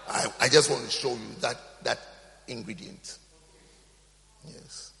 I just want to show you that ingredient.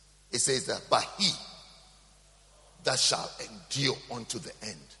 Yes. It says that, but he that shall endure unto the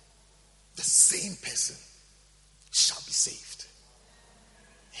end, the same person shall be saved.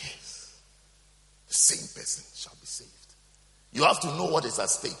 Yes. The same person shall be saved. You have to know what is at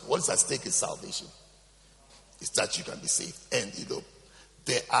stake. What is at stake is salvation. It's that you can be saved. And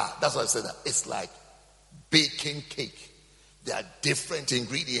that's why I said that it's like baking cake. There are different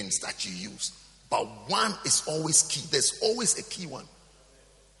ingredients that you use, but one is always key. There's always a key one.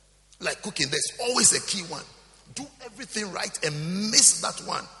 Like cooking, there's always a key one. Do everything right and miss that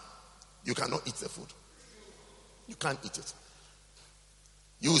one, you cannot eat the food. You can't eat it.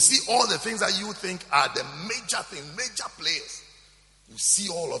 You will see all the things that you think are the major thing, major players. You see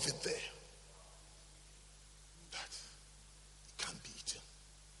all of it there. That it can't be eaten.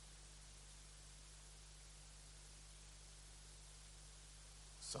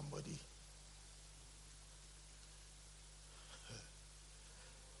 Somebody.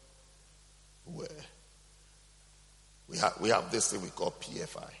 Where we have this thing we call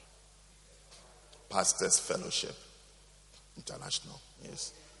PFI, Pastors Fellowship International.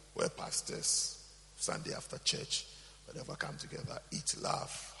 Yes, where pastors Sunday after church, whatever, come together, eat,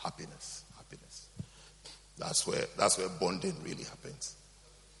 laugh, happiness. That's where bonding really happens.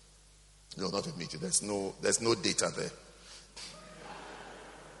 No, not with me. There's no data there.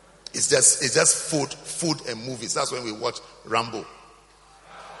 It's just food and movies. That's when we watch Rambo.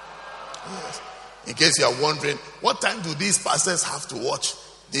 Yes. In case you are wondering, what time do these pastors have to watch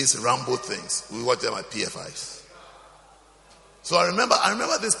these Rambo things? We watch them at PFIs. So I remember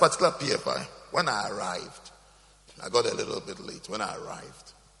this particular PFI when I arrived. I got a little bit late when I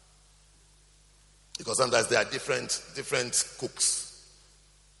arrived. Because sometimes there are different cooks.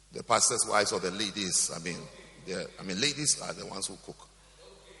 The pastors' wives or the ladies. Ladies are the ones who cook.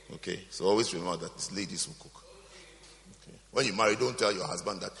 Okay, so always remember that it's ladies who cook. Okay. When you marry, don't tell your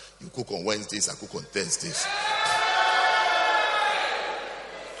husband that you cook on Wednesdays, I cook on Thursdays.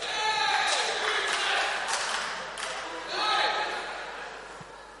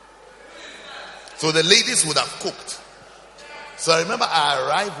 So the ladies would have cooked. So I remember I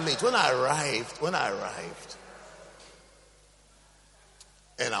arrived late. When I arrived,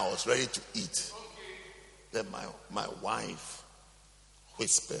 and I was ready to eat, then my wife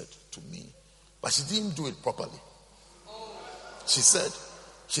whispered to me, but she didn't do it properly. She said,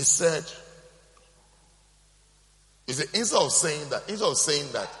 instead of saying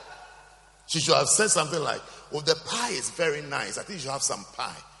that, she should have said something like, "Oh, the pie is very nice. I think you should have some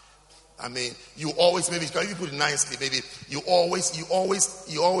pie." I mean, you always, maybe can you put it nicely? Maybe you always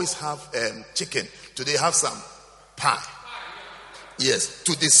have chicken. Today have some pie. Yes,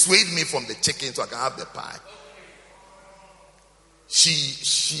 to dissuade me from the chicken so I can have the pie. She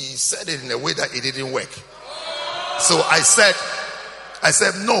said it in a way that it didn't work. So I said,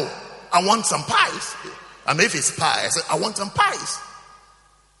 no, I want some pies. I mean, if it's pie, I said, I want some pies.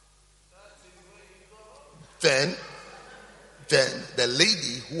 Then the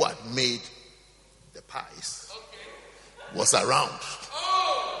lady who had made the pies was around.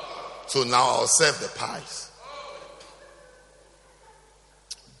 So now I'll serve the pies.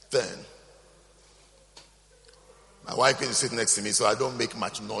 Then my wife can sit next to me so I don't make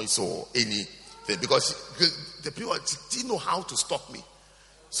much noise or anything, because the people didn't know how to stop me.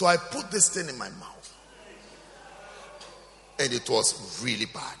 So I put this thing in my mouth, and it was really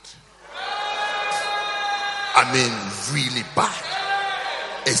bad. I mean, really bad.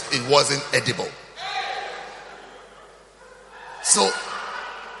 It wasn't edible. So,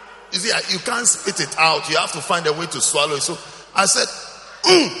 you see, you can't spit it out. You have to find a way to swallow it. So I said,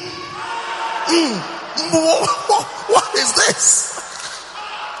 what is this?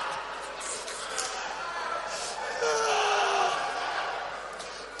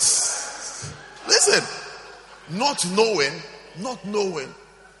 Listen, not knowing.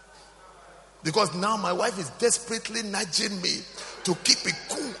 Because now my wife is desperately nudging me to keep it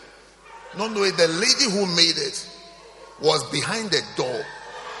cool. Not knowing the lady who made it was behind the door.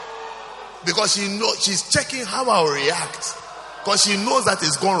 Because she's checking how I'll react. Because she knows that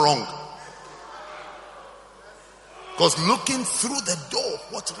it's gone wrong. Because looking through the door,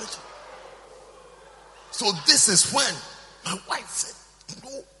 what Rachel? So this is when my wife said,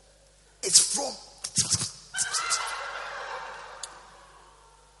 no, it's from.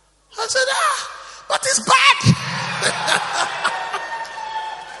 I said, but it's bad.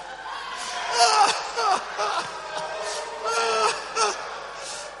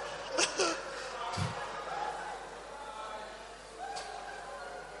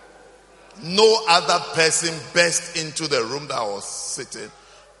 No other person burst into the room that I was sitting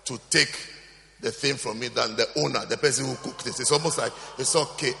to take the thing from me than the owner, the person who cooked it. It's almost like, it's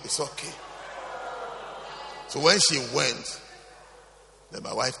okay. So when she went, then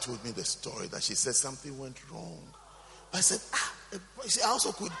my wife told me the story that she said something went wrong. I said, I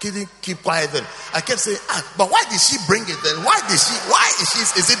also couldn't keep quiet then. I kept saying, but why did she bring it then? Why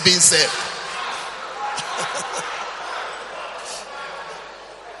is it being served?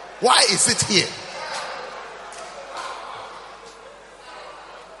 Why is it here?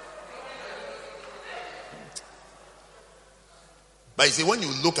 But you see, when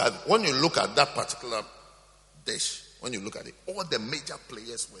you look at that particular dish, when you look at it, all the major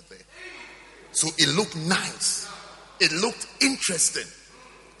players were there. So it looked nice. It looked interesting.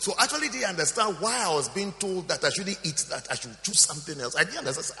 So actually they understand why I was being told that I shouldn't eat that. I should choose something else. I didn't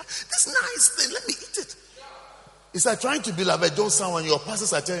understand. This nice thing, let me eat it. It's like trying to be like John San when your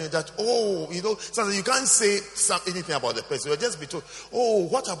pastors are telling you that, something you can't say anything about the person. You'll just be told,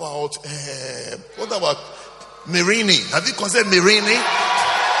 what about Mirini? Have you considered Mirini?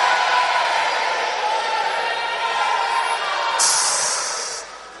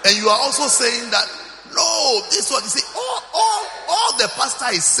 And you are also saying that, no, this is what you see. All the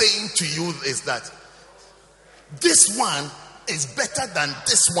pastor is saying to you is that this one is better than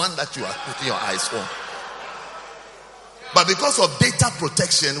this one that you are putting your eyes on. But because of data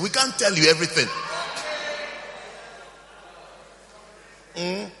protection, we can't tell you everything.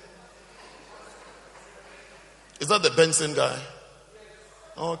 Is that the Benson guy?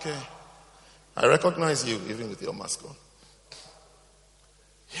 Okay. I recognize you even with your mask on.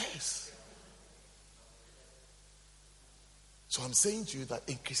 Yes. So I'm saying to you that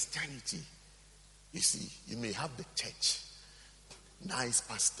in Christianity, you see, you may have the church, nice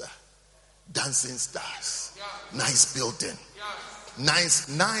pastor, dancing stars, nice building,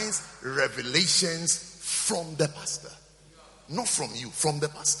 nice revelations from the pastor. Not from you, from the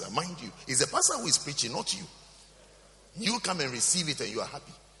pastor. Mind you, it's the pastor who is preaching, not you. You come and receive it and you are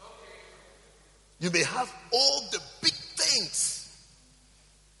happy. You may have all the big things.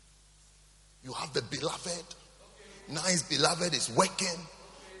 You have the beloved. Nice beloved is working.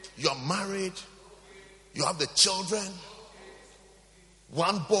 You are married. You have the children.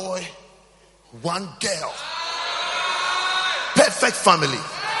 One boy, one girl. Perfect family.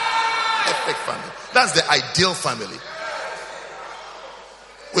 Perfect family. That's the ideal family.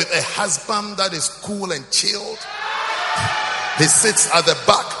 With a husband that is cool and chilled. He sits at the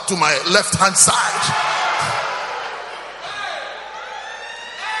back to my left hand side.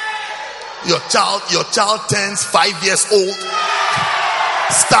 Your child turns 5 years old.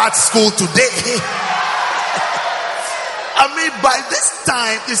 Starts school today. I mean, by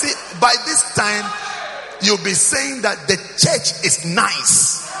this time, you'll be saying that the church is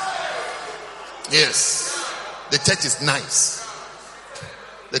nice. Yes. The church is nice.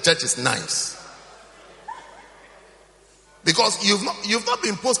 The church is nice. Because you've not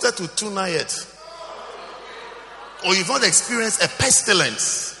been posted to Tuna yet. Or you've not experienced a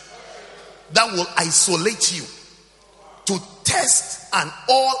pestilence that will isolate you to test an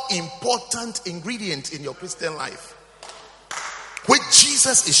all-important ingredient in your Christian life. Which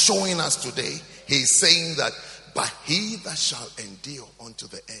Jesus is showing us today. He is saying that, but he that shall endure unto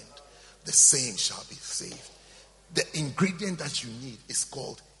the end, the same shall be saved. The ingredient that you need is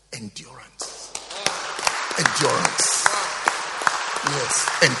called endurance. Endurance. Yes,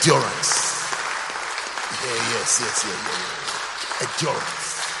 endurance. Yes.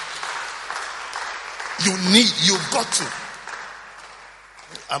 Endurance. You've got to.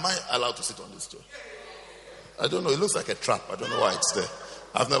 Am I allowed to sit on this chair? I don't know. It looks like a trap. I don't know why it's there.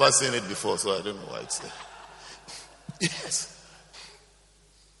 I've never seen it before, so I don't know why it's there. Yes.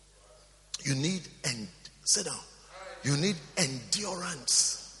 You need, sit down. You need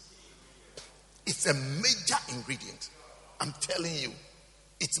endurance. It's a major ingredient. I'm telling you.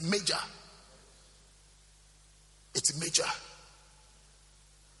 It's major. It's major.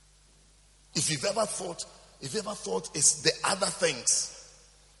 If you've ever thought it's the other things.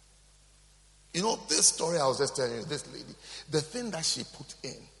 You know, this story I was just telling you, this lady, the thing that she put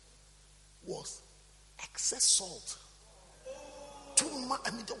in was excess salt. There was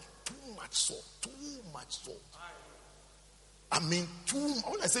too much salt. When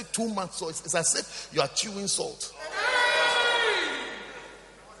I say too much salt, it's as if you are chewing salt.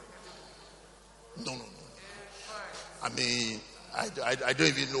 No. I mean, I don't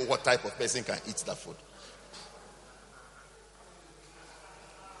even know what type of person can eat that food.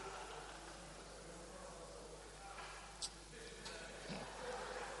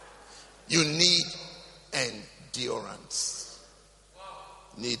 You need endurance.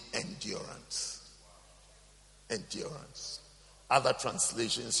 Need endurance. Endurance. Other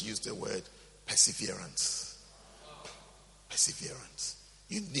translations use the word perseverance. Perseverance.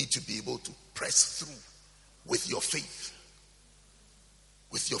 You need to be able to press through with your faith.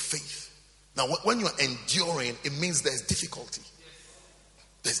 With your faith. Now, when you're enduring, it means there's difficulty.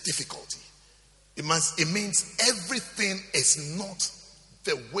 There's difficulty. It means everything is not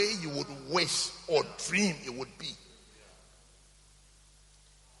the way you would wish or dream it would be.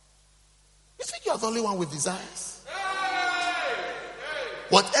 You think you're the only one with desires?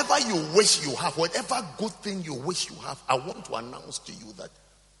 Whatever you wish you have, whatever good thing you wish you have, I want to announce to you that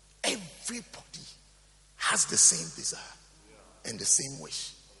everybody has the same desire and the same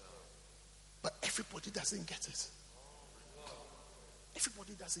wish. But everybody doesn't get it.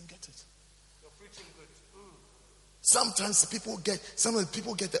 Everybody doesn't get it. You're preaching good. Sometimes some of the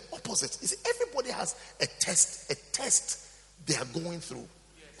people get the opposite. You see, everybody has a test they are going through.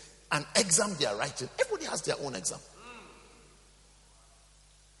 An exam they are writing. Everybody has their own exam.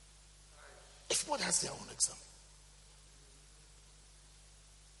 Everybody has their own exam.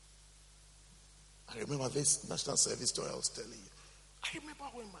 I remember this national service story I was telling you. I remember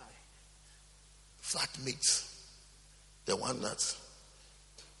when my flatmate, the one that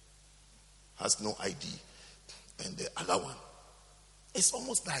has no ID, and the other one, it's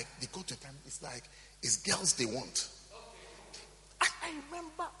almost like they go to time. It's like it's girls they want. I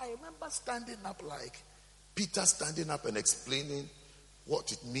remember standing up like Peter standing up and explaining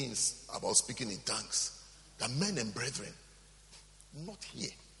what it means about speaking in tongues. The men and brethren, not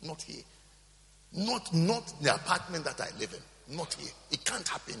here, not the apartment that I live in, not here. It can't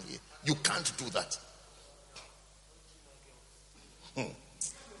happen here. You can't do that. I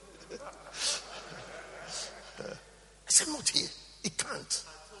said, not here. It can't.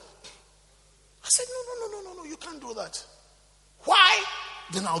 I said, no, you can't do that. Why?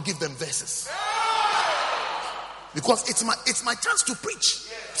 Then I'll give them verses. Because it's my chance to preach.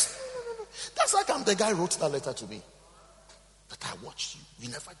 No. That's how come the guy wrote that letter to me. But I watched you. You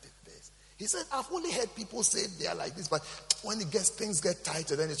never did this. He said, I've only heard people say they are like this, but when things get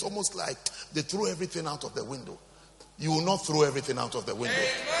tighter, then it's almost like they throw everything out of the window. You will not throw everything out of the window.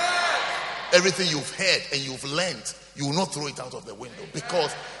 Amen. Everything you've heard and you've learned, you will not throw it out of the window.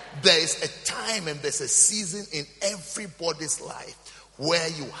 Because there is a time and there's a season in everybody's life where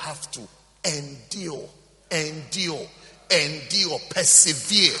you have to endure,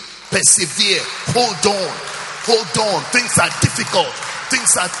 persevere, hold on. Things are difficult,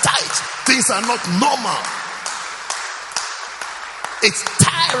 things are tight, things are not normal. It's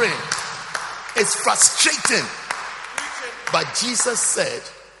tiring, it's frustrating. But Jesus said,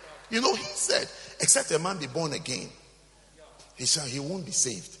 he said, except a man be born again, he won't be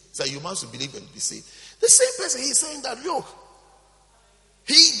saved. So you must believe and be saved. The same person, he's saying that, look,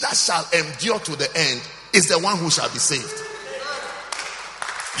 he that shall endure to the end is the one who shall be saved.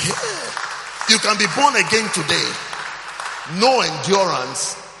 Yeah. You can be born again today. no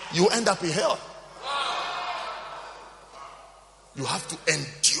endurance, you end up in hell. You have to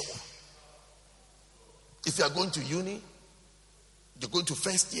endure. If you are going to uni, you're going to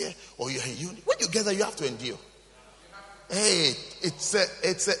first year, or you're in uni, when you get there, you have to endure. Hey, it's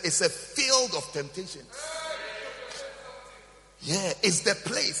a field of temptation. Yeah, it's the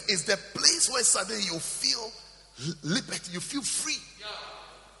place. It's the place where suddenly you feel liberty. You feel free.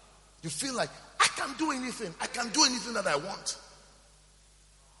 You feel like, I can do anything. I can do anything that I want.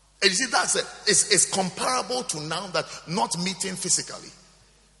 And you see, that's it. It's comparable to now that not meeting physically.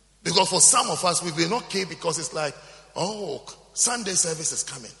 Because for some of us, we've been okay because it's like, oh, Sunday service is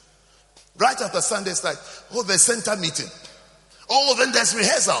coming. Right after Sunday, it's like, oh, there's center meeting. Oh, then there's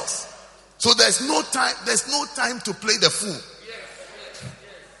rehearsals. So there's no time to play the fool.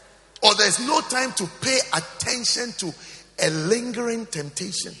 Or there's no time to pay attention to a lingering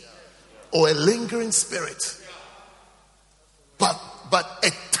temptation or a lingering spirit. But a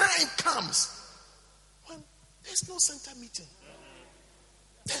time comes when there's no center meeting.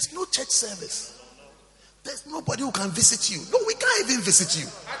 There's no church service. There's nobody who can visit you. No, we can't even visit you.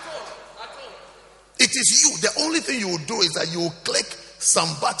 It is you. The only thing you will do is that you will click some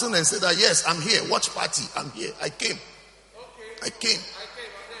button and say that, yes, I'm here. Watch party. I'm here. I came.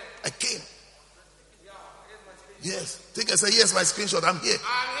 Yes. Take and say, yes, my screenshot. I'm here.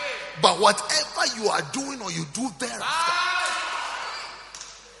 But whatever you are doing or you do thereafter,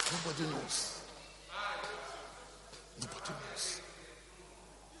 nobody knows. Nobody knows.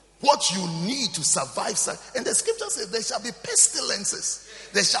 What you need to survive. And the scripture says there shall be pestilences.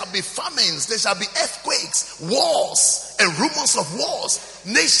 There shall be famines. There shall be earthquakes, wars, and rumors of wars.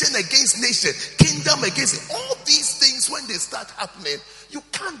 Nation against nation. Kingdom against it. All these things, when they start happening, you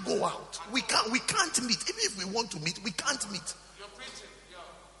can't go out. We can't meet. Even if we want to meet, we can't meet.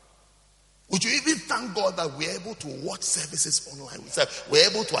 Would you even thank God that we're able to watch services online? We're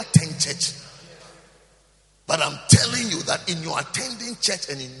able to attend church. But I'm telling you that in your attending church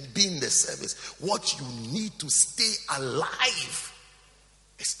and in being in the service, what you need to stay alive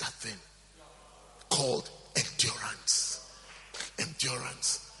is that thing called endurance.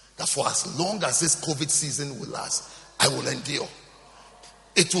 Endurance. That for as long as this COVID season will last, I will endure.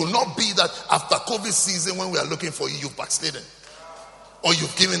 It will not be that after COVID season, when we are looking for you, you've backslidden, or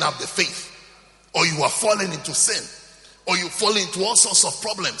you've given up the faith, or you are falling into sin, or you fall into all sorts of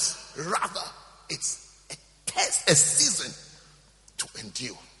problems. Rather, it's a test, a season to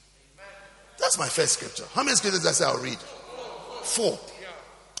endure. That's my first scripture. How many scriptures did I say I'll read? 4.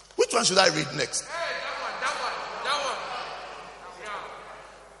 Which one should I read next?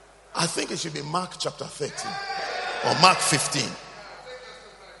 I think it should be Mark chapter 13 or Mark 15.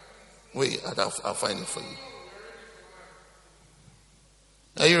 Wait, I'll find it for you.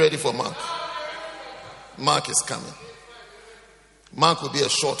 Are you ready for Mark? Mark is coming. Mark will be a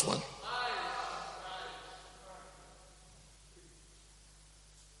short one.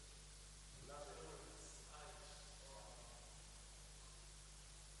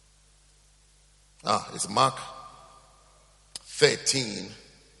 It's Mark 13,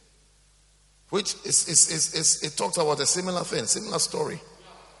 which it talks about a similar thing, similar story.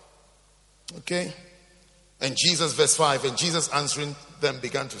 Okay? And Jesus, verse 5, and Jesus answering them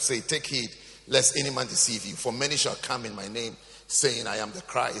began to say, take heed, lest any man deceive you. For many shall come in my name, saying, I am the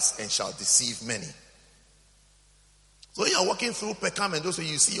Christ, and shall deceive many. So you are walking through Peckham, and you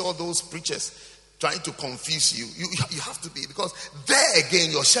see all those preachers trying to confuse you. You have to be, because there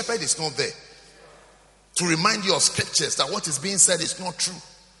again, your shepherd is not there to remind you of scriptures that what is being said is not true.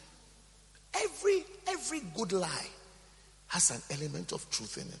 Every good lie has an element of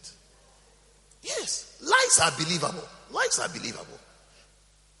truth in it. Yes, lies are believable. Lies are believable.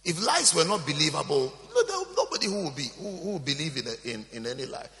 If lies were not believable, nobody who will believe in any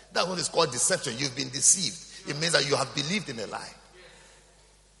lie. That's what is called deception. You've been deceived. It means that you have believed in a lie.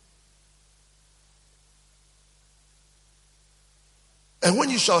 And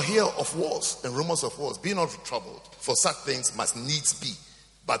when you shall hear of wars and rumors of wars, be not troubled, for such things must needs be.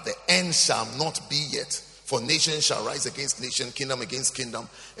 But the end shall not be yet. For nation shall rise against nation, kingdom against kingdom,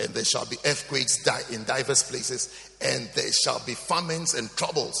 and there shall be earthquakes in diverse places, and there shall be famines and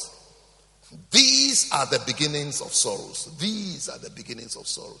troubles. These are the beginnings of sorrows. These are the beginnings of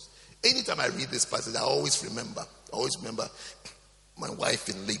sorrows. Anytime I read this passage, I always remember my wife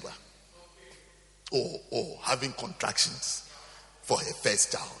in labor, or having contractions for her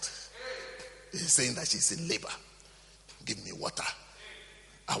first child. He's saying that she's in labor. Give me water.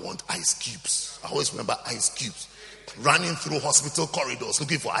 I want ice cubes. I always remember ice cubes. Running through hospital corridors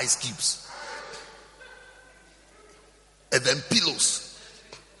looking for ice cubes. And then pillows.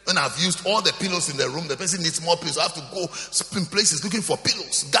 When I've used all the pillows in the room, the person needs more pillows. I have to go in places looking for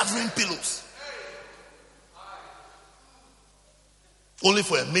pillows, gathering pillows. Only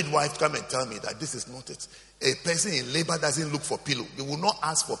for a midwife to come and tell me that this is not it. A person in labor doesn't look for pillow. They will not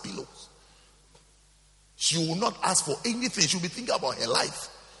ask for pillows. She will not ask for anything. She will be thinking about her life.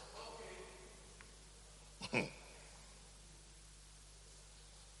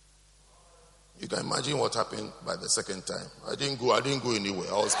 You can imagine what happened by the second time. I didn't go anywhere.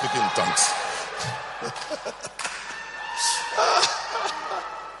 I was speaking in tongues.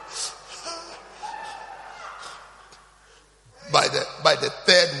 By the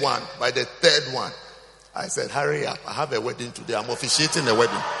third one, I said, hurry up. I have a wedding today. I'm officiating a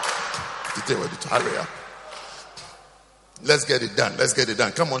wedding. Hurry up. Let's get it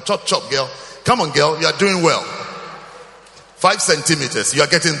done. Come on, chop, girl. Come on, girl. You are doing well. 5 centimeters, you are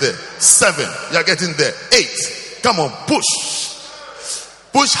getting there. 7, you are getting there. 8, come on, push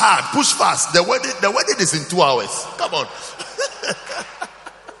hard, push fast. The wedding is in 2 hours. Come on.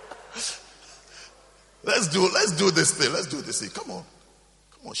 Let's do this thing. Come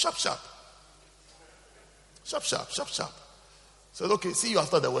on, sharp. So okay, see you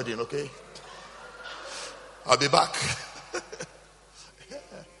after the wedding, okay? I'll be back.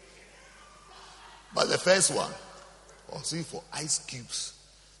 But the first one, I was looking for ice cubes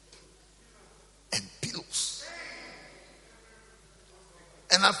and pillows.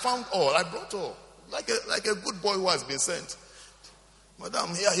 And I found all. I brought all. Like a good boy who has been sent.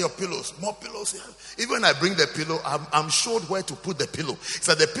 Madam, here are your pillows. More pillows here. Even when I bring the pillow, I'm showed where to put the pillow.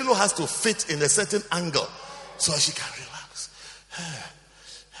 So the pillow has to fit in a certain angle so she can relax.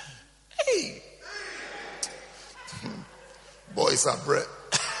 Hey. Boys are bread.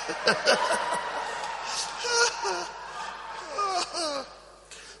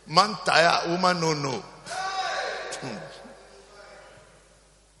 Man tired, woman no.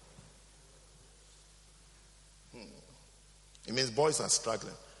 It means boys are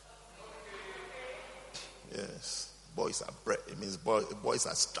struggling. Yes, boys are bread. It means boys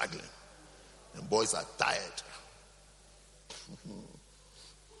are struggling, and boys are tired.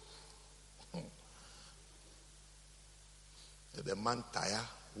 The man tired,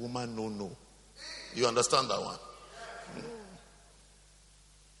 woman no. You understand that one?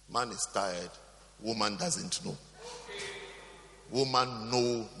 Man is tired, woman doesn't know. Woman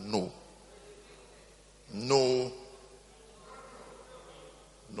no.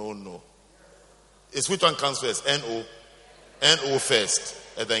 It's which one comes first? N-O first,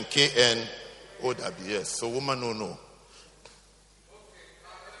 and then K-N-O-W. Yes, so woman no.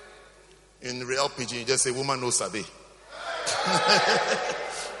 In real pidgin, you just say woman no sabe.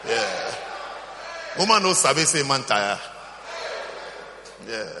 Yeah. Woman no sabe say man tire.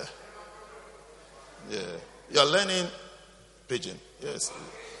 Yeah. You're learning pidgin. Yes.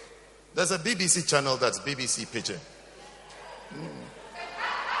 There's a BBC channel that's BBC Pidgin.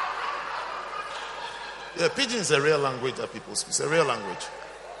 Yeah, pidgin is a real language that people speak. It's a real language.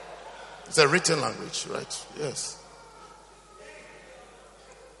 It's a written language, right? Yes.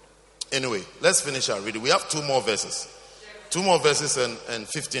 Anyway, let's finish our reading. We have 2 more verses. 2 more verses and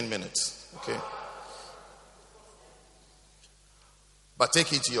 15 minutes. Okay. But take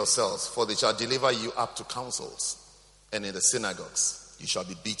heed to yourselves, for they shall deliver you up to councils, and in the synagogues you shall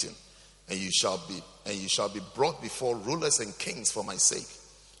be beaten, and you shall be brought before rulers and kings for my sake,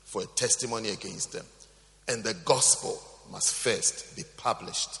 for a testimony against them. And the gospel must first be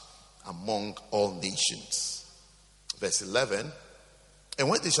published among all nations. Verse 11. And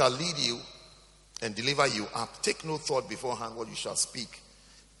when they shall lead you and deliver you up, take no thought beforehand what you shall speak.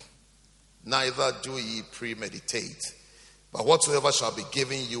 Neither do ye premeditate. But whatsoever shall be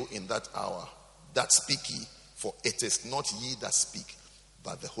given you in that hour, that speak ye, for it is not ye that speak,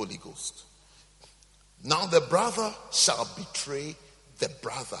 but the Holy Ghost. Now the brother shall betray the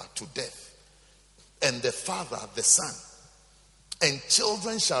brother to death, and the father the son. And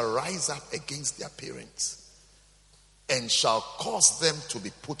children shall rise up against their parents, and shall cause them to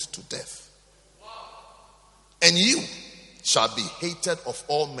be put to death. And you shall be hated of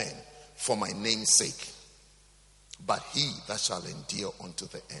all men for my name's sake. But he that shall endure unto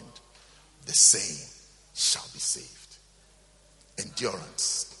the end, the same shall be saved.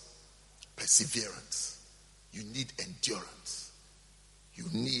 Endurance, perseverance. You need endurance. You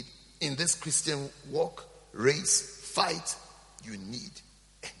need, in this Christian walk, race, fight, you need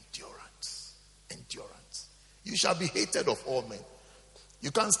endurance. Endurance. You shall be hated of all men.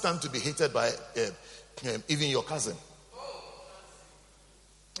 You can't stand to be hated by even your cousin.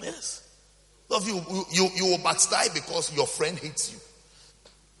 Yes. Of you will backslide because your friend hates you.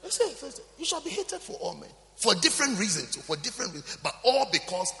 You shall be hated for all men For different reasons. But all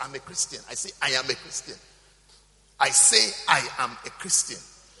because I'm a Christian. I say I am a Christian. I say I am a Christian.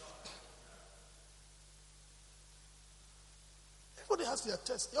 Everybody has their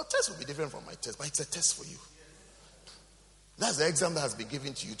test. Your test will be different from my test, but it's a test for you. That's the exam that has been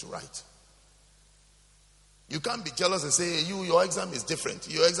given to you to write. You can't be jealous and say, your exam is different.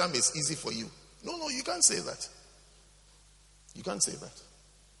 Your exam is easy for you. No, you can't say that. You can't say that.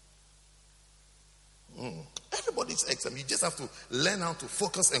 Everybody's exam. You just have to learn how to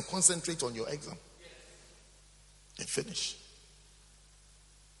focus and concentrate on your exam. And finish.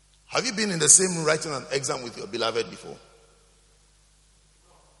 Have you been in the same room writing an exam with your beloved before?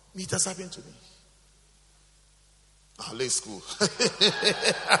 It has happened to me. Late school.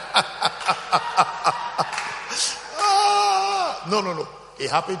 No. It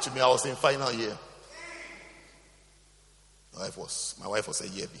happened to me. I was in final year. My wife was a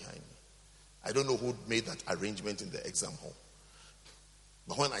year behind me. I don't know who made that arrangement in the exam hall.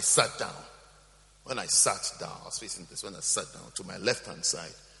 But when I sat down, I was facing this. When I sat down to my left-hand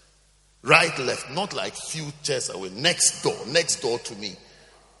side, right, left, not like few chairs away, next door to me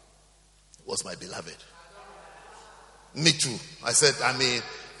was my beloved. Me too. I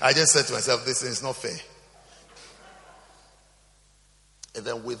just said to myself, this is not fair. And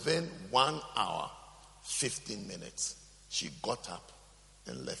then within 1 hour, 15 minutes, she got up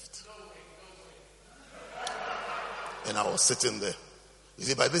and left. And I was sitting there. You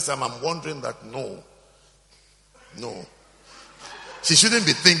see, by this time I'm wondering that no. She shouldn't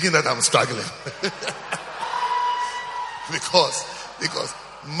be thinking that I'm struggling. because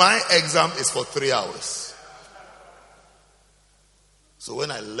my exam is for 3 hours. So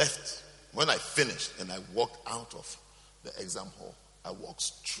when I finished and I walked out of the exam hall, I walked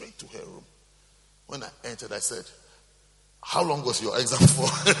straight to her room. When I entered, I said, "How long was your exam for?"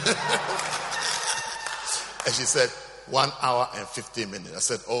 And she said, 1 hour and 15 minutes. I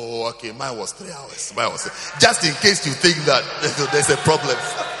said, "Oh, okay, mine was 3 hours." Just in case you think that there's a problem.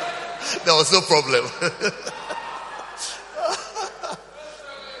 There was no problem.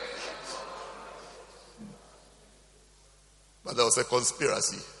 But there was a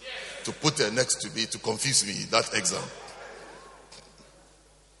conspiracy to put her next to me to confuse me in that exam.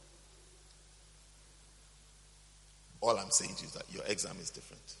 All I'm saying to you is that your exam is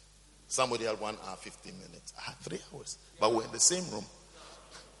different. Somebody had 1 hour, 15 minutes. I had 3 hours. But we're in the same room.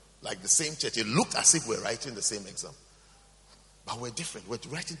 Like the same church. It looked as if we're writing the same exam. But we're different. We're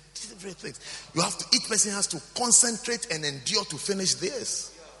writing different things. Each person has to concentrate and endure to finish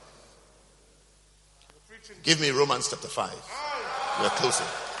theirs. Give me Romans chapter 5. We're closing.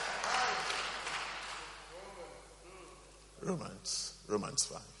 Romans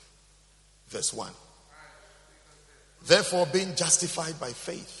 5. Verse 1. Therefore, being justified by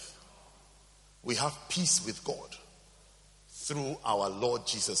faith, we have peace with God through our Lord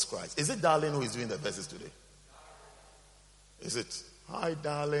Jesus Christ. Is it Darlene who is doing the verses today? Is it? Hi,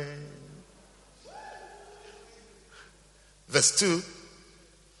 Darlene. Verse 2.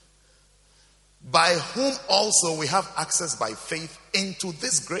 By whom also we have access by faith into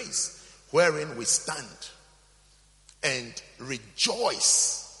this grace wherein we stand and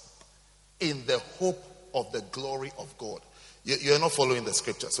rejoice in the hope of the glory of God. You're not following the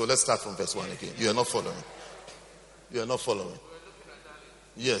scripture. So let's start from verse 1 again. You're not following.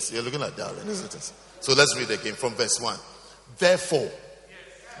 Yes, you're looking at Darwin, isn't it? So let's read again from verse 1. Therefore,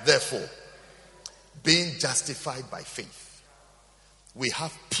 being justified by faith, we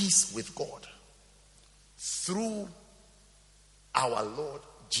have peace with God through our Lord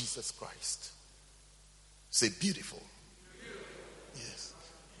Jesus Christ. Say beautiful. Yes.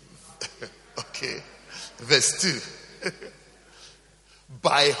 Okay. Verse 2.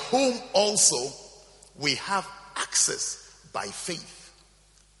 By whom also we have access by faith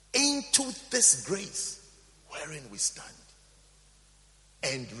into this grace wherein we stand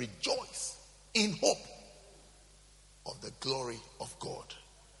and rejoice in hope of the glory of God.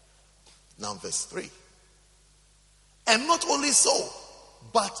 Now verse 3. And not only so,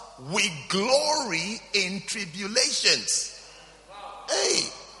 but we glory in tribulations. Hey,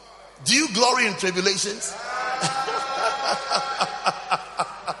 do you glory in tribulations?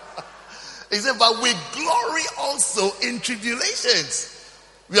 He said, but we glory also in tribulations.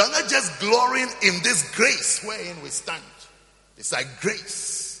 We are not just glorying in this grace wherein we stand. It's like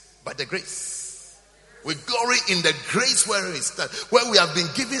grace, but the grace. We glory in the grace wherein we stand, where we have been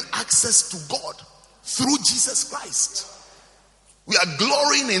given access to God through Jesus Christ. We are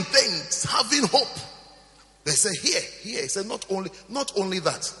glorying in things, having hope. They say here. He said not only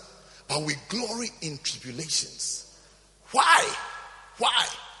that, but we glory in tribulations. Why?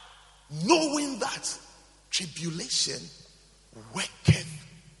 Knowing that tribulation worketh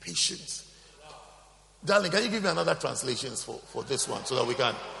patience. Darling, can you give me another translation for this one so that we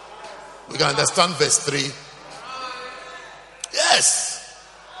can understand verse 3? Yes.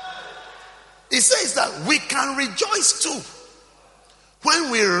 It says that we can rejoice too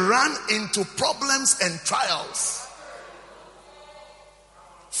when we run into problems and trials.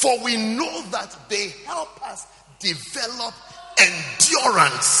 For we know that they help us develop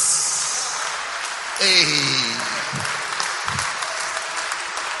endurance.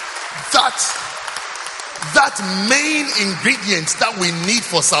 That main ingredient that we need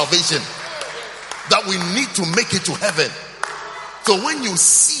for salvation, that we need to make it to heaven. So when you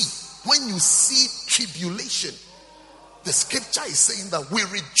see tribulation, the scripture is saying that we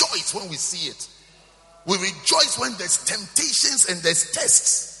rejoice when we see it. We rejoice when there's temptations and there's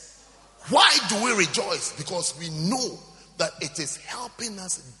tests. Why do we rejoice? Because we know that it is helping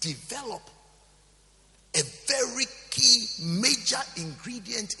us develop a very key major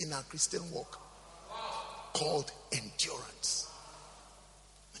ingredient in our Christian walk called endurance.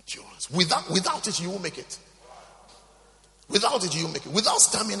 Endurance. Without it, you won't make it. Without it, you won't make it. Without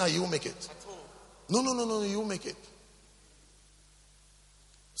stamina, you won't make it. No, you won't make it.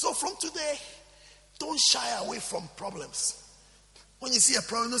 So from today, don't shy away from problems. When you see a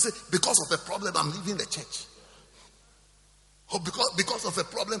problem, don't say, because of a problem, I'm leaving the church. Or because of a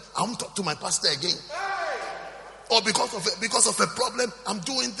problem, I won't talk to my pastor again. Or because of a problem, I'm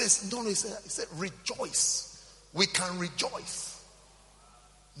doing this. No, he said, rejoice. We can rejoice.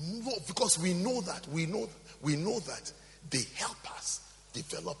 No, because we know that they help us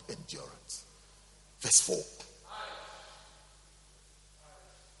develop endurance. Verse 4.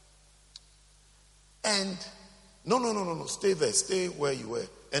 And no. Stay there. Stay where you were.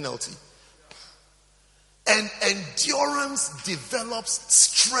 NLT. And endurance develops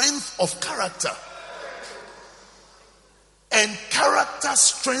strength of character. And character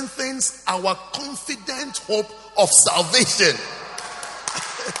strengthens our confident hope of salvation.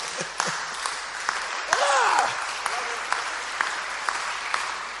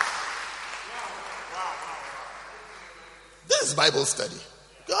 This is Bible study.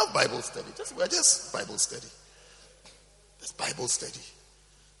 You have Bible study. We're just Bible study. That's Bible study.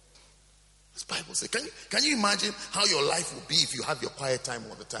 That's Bible study. Can you imagine how your life would be if you have your quiet time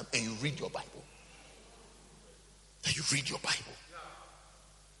all the time and you read your Bible? That you read your Bible.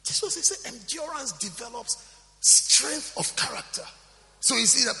 This was, it said, endurance develops strength of character. So you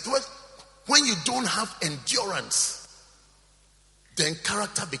see that when you don't have endurance, then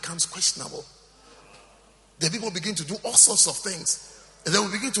character becomes questionable. Then people begin to do all sorts of things. And then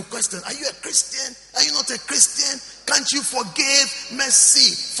we begin to question, are you a Christian? Are you not a Christian? Can't you forgive? Mercy.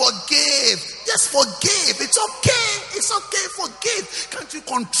 Forgive. Just forgive. It's okay. It's okay. Forgive. Can't you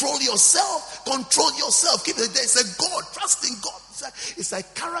control yourself? Control yourself. Keep it there. It's a God. Trust in God. It's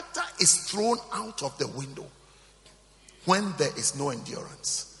like character is thrown out of the window when there is no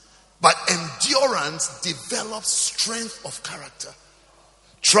endurance. But endurance develops strength of character.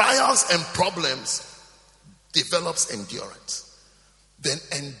 Trials and problems develops endurance. Then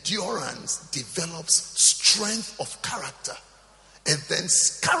endurance develops strength of character. And then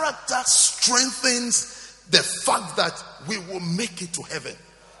character strengthens the fact that we will make it to heaven.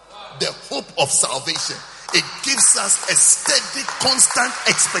 The hope of salvation. It gives us a steady, constant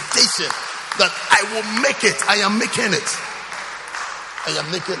expectation that I will make it. I am making it. I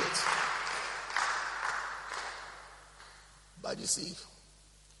am making it. But you see,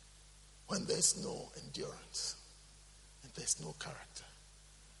 when there's no endurance and there's no character,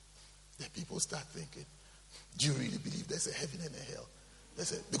 then people start thinking, do you really believe there's a heaven and a hell?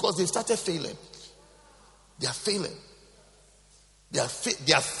 Because they've started failing. They are failing. They are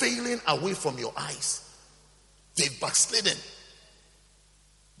failing away from your eyes. They've backslidden.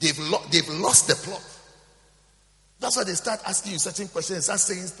 They've lost the plot. That's why they start asking you certain questions, start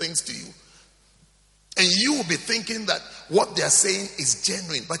saying things to you. And you will be thinking that what they are saying is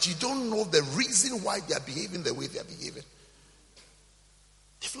genuine, but you don't know the reason why they are behaving the way they are behaving.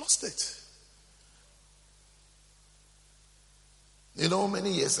 They've lost it. You know,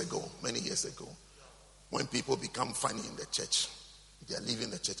 many years ago, when people become funny in the church, they are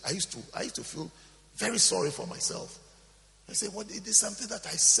leaving the church. I used to feel very sorry for myself. I say, what is this something that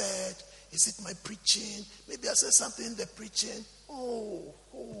I said? Is it my preaching? Maybe I said something in the preaching. Oh,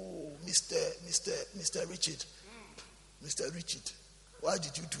 Mr. Richard. Mr. Richard, why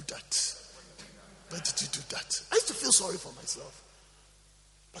did you do that? Why did you do that? I used to feel sorry for myself.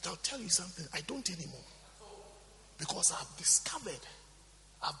 But I'll tell you something, I don't anymore. Because I've discovered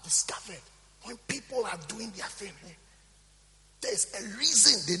when people are doing their thing, there's a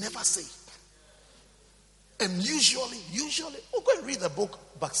reason they never say. And usually, go and read the book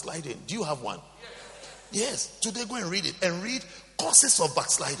Backsliding. Do you have one? Yes. Today go and read it. And read Causes of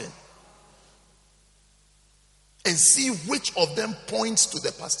Backsliding. And see which of them points to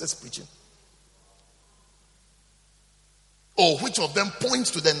the pastor's preaching. Or which of them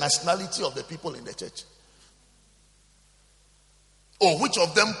points to the nationality of the people in the church. Or which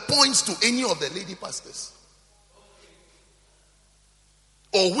of them points to any of the lady pastors.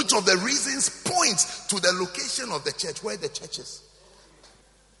 Or which of the reasons points to the location of the church, where the church is.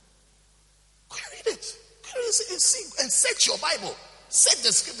 Go and read it. Go and see and search your Bible. Search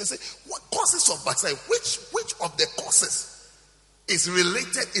the scripture and say, what causes of backsliding? Which of the causes is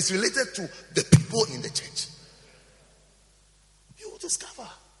related to the people in the church? You will discover.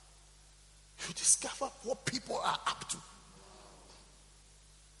 You discover what people are up to.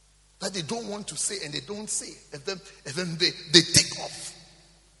 That they don't want to say and they don't say. And then they take off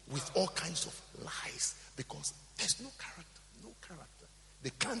with all kinds of lies because there's no character.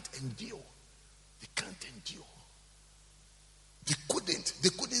 They can't endure. They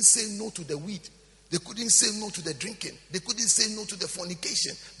couldn't say no to the weed. They couldn't say no to the drinking. They couldn't say no to the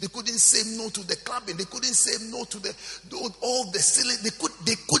fornication. They couldn't say no to the clubbing. They couldn't say no to all the silly.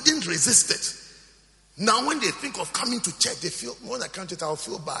 They couldn't resist it. Now when they think of coming to church, they feel, when I come to church, I'll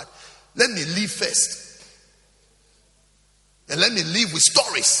feel bad. Let me leave first. And let me leave with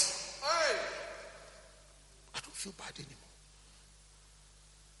stories. I don't feel bad anymore.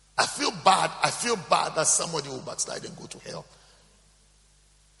 I feel bad that somebody will backslide and go to hell.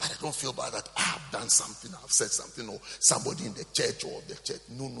 But I don't feel bad that I have done something, I've said something, or somebody in the church or the church.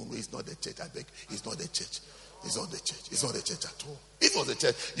 No, it's not the church. I beg, it's not the church. It's not the church. It's not the church at all. If it was the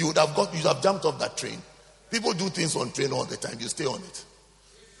church, you would have jumped off that train. People do things on train all the time. You stay on it.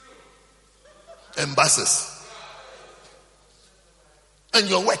 And buses. And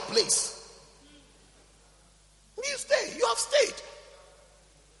your workplace. You stay. You have stayed.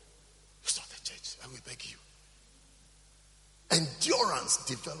 It's not the church. I will beg you. Endurance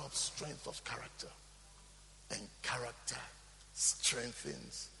develops strength of character. And character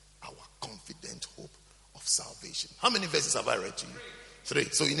strengthens our confident hope of salvation. How many verses have I read to you? 3.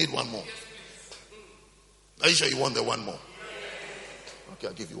 So you need one more. Are you sure you want the one more? Okay,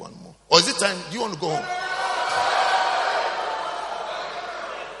 I'll give you one more. Or is it time? Do you want to go home?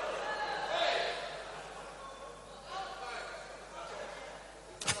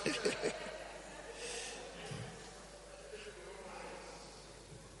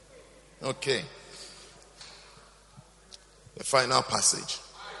 Okay. The final passage.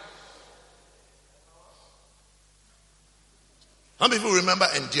 How many people remember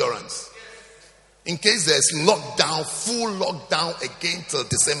endurance? In case there's lockdown, full lockdown again till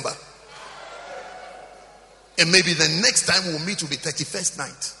December. And maybe the next time we'll meet will be 31st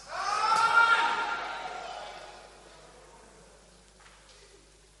night.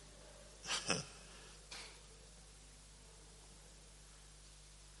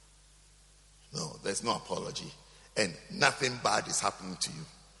 No, there's no apology. And nothing bad is happening to you.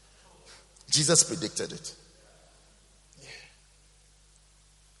 Jesus predicted it. Yeah.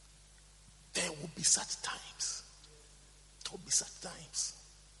 There will be such times. There will be such times.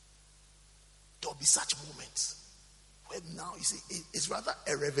 There will be such moments where now you see it's rather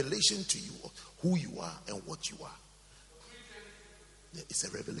a revelation to you of who you are and what you are. Yeah, it's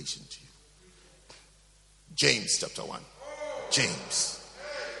a revelation to you. James chapter 1. James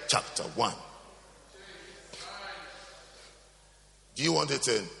chapter 1. Do you want it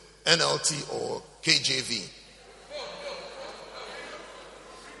in NLT or KJV?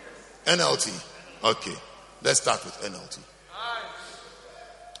 NLT. Okay. Let's start with NLT.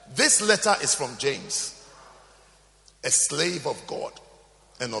 This letter is from James, a slave of God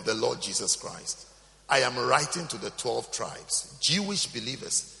and of the Lord Jesus Christ. I am writing to the 12 tribes, Jewish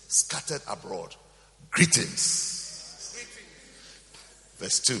believers scattered abroad. Greetings.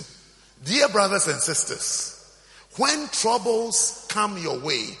 Verse 2. Dear brothers and sisters, when troubles come your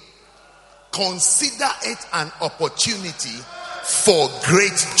way, consider it an opportunity for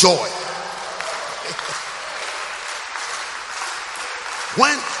great joy.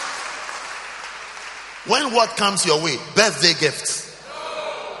 When what comes your way? Birthday gifts,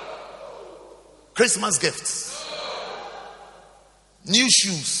 Christmas gifts, new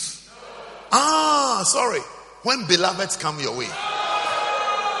shoes. Sorry. When beloveds come your way.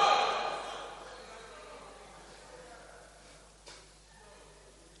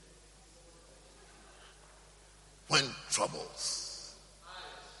 When troubles,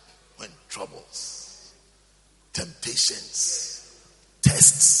 temptations,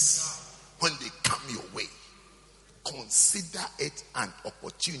 tests, when they come your way, consider it an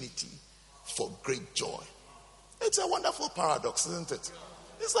opportunity for great joy. It's a wonderful paradox, isn't it?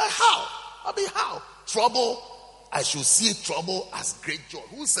 It's like, how? I mean, how? Trouble, I should see trouble as great joy.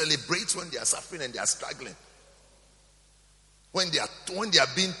 Who celebrates when they are suffering and they are struggling? When they are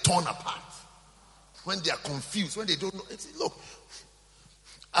being torn apart, when they are confused, when they don't know. Look,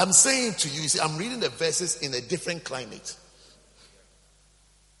 I'm saying to you, see, I'm reading the verses in a different climate.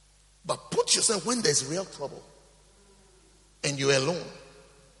 But put yourself when there's real trouble and you're alone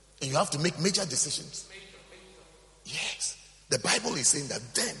and you have to make major decisions. Yes. The Bible is saying that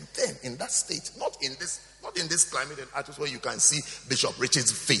then in that state, not in this climate and atmosphere where you can see Bishop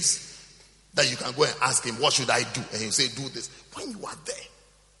Richard's face, that you can go and ask him, what should I do? And he'll say, do this. When you are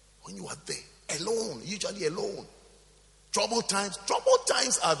there, alone, usually alone. Troubled times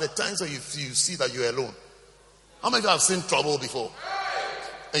are the times where you see that you're alone. How many of you have seen trouble before?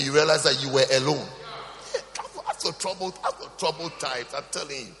 And you realize that you were alone? Yeah, after troubled times, I'm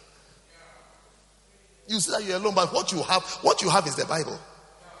telling you. You see that you're alone, but what you have is the Bible.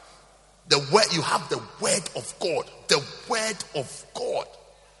 The word, you have the word of God. The word of God.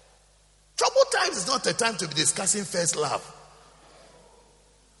 Troubled times is not the time to be discussing first love.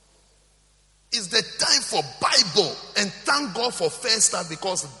 It's the time for Bible, and thank God for first love,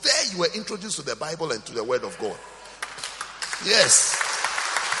 because there you were introduced to the Bible and to the word of God. Yes.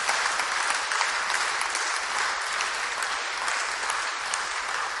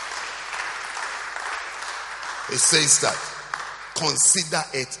 It says that consider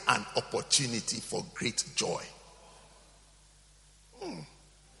it an opportunity for great joy.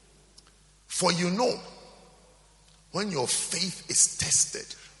 For you know, when your faith is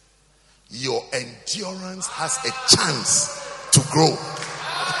tested, your endurance has a chance to grow.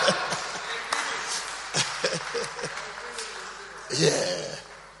 Yeah.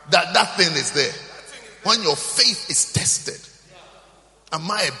 That thing is there. When your faith is tested,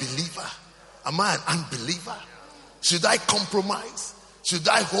 am I a believer? Am I an unbeliever? Should I compromise? Should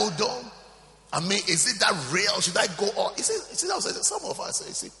I hold on? I mean, is it that real? Should I go on? Some of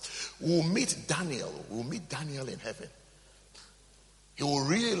us, we'll meet Daniel in heaven. He will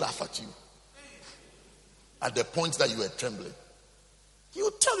really laugh at you at the point that you were trembling. He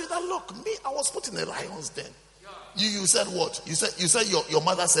will tell you that, look, me, I was put in the lion's den. You said what? You said your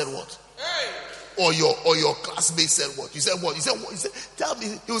mother said what? Or your classmate said what? You said what? He said, tell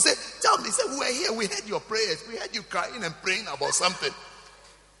me. He will say, tell me. He said, we were here. We heard your prayers. We heard you crying and praying about something.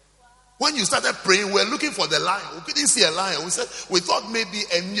 When you started praying, we were looking for the lion. We couldn't see a lion. We thought maybe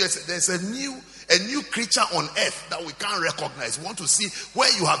there's a new creature on earth that we can't recognize. We want to see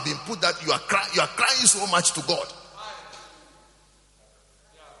where you have been put, that you are crying so much to God.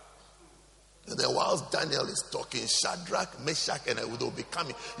 And then whilst Daniel is talking, Shadrach, Meshach, and Abednego will be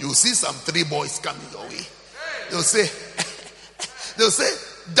coming. You'll see some 3 boys coming your way. They'll say,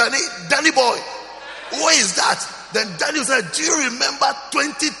 Danny boy, what is that? Then Daniel said, do you remember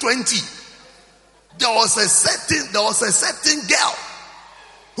 2020? There was a certain girl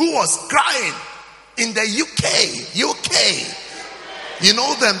who was crying in the UK. You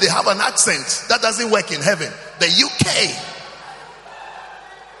know them, they have an accent that doesn't work in heaven. The UK.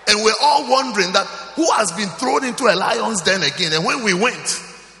 And we're all wondering that who has been thrown into a lion's den again. And when we went,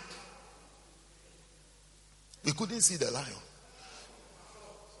 we couldn't see the lion.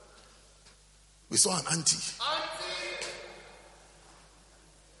 We saw an auntie.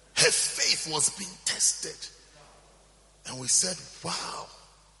 Her faith was being tested. And we said, wow.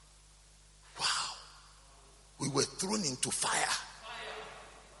 We were thrown into fire.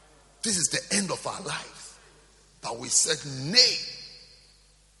 This is the end of our life. But we said, nay.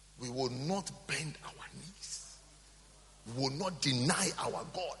 We will not bend our knees. We will not deny our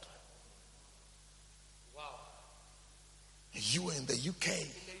God. Wow. You were in the UK.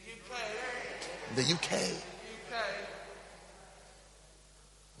 In the UK.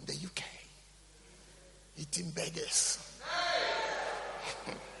 In the UK. Eating burgers.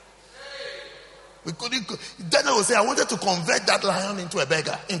 We couldn't. Then I would say, I wanted to convert that lion into a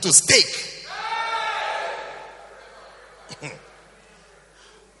burger, into steak.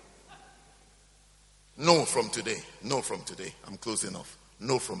 No, from today. I'm closing off.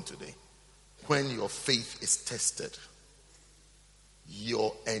 No, from today. When your faith is tested,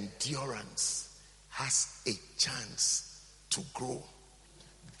 your endurance has a chance to grow.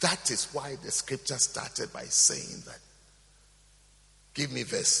 That is why the scripture started by saying that. Give me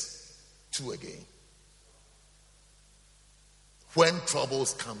verse 2 again. When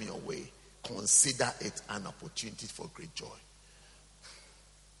troubles come your way, consider it an opportunity for great joy.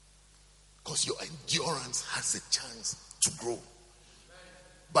 Because your endurance has a chance to grow.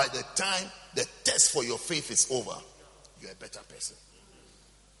 By the time the test for your faith is over, you're a better person.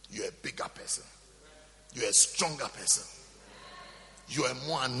 You're a bigger person. You're a stronger person. You are a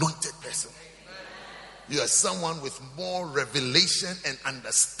more anointed person. You are someone with more revelation and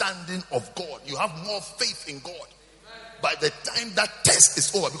understanding of God. You have more faith in God. By the time that test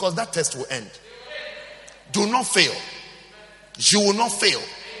is over, because that test will end. Do not fail. You will not fail.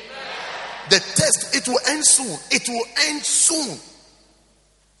 The test, it will end soon. It will end soon.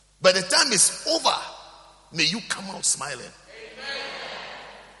 By the time it's over, may you come out smiling.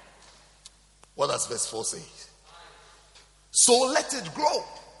 What does verse 4 say? So let it grow.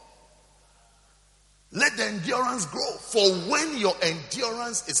 Let the endurance grow. For when your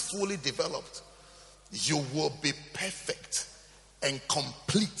endurance is fully developed, you will be perfect and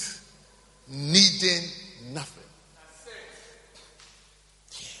complete, needing nothing.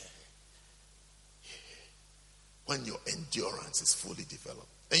 When your endurance is fully developed.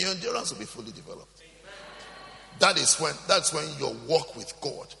 And your endurance will be fully developed. That's when your walk with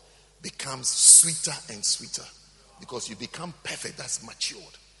God becomes sweeter and sweeter. Because you become perfect, that's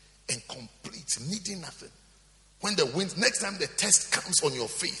matured and complete, needing nothing. When the wind, next time the test comes on your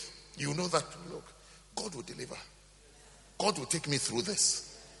faith, you know that, look, God will deliver. God will take me through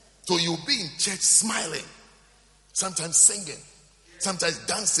this. So you'll be in church smiling, sometimes singing, sometimes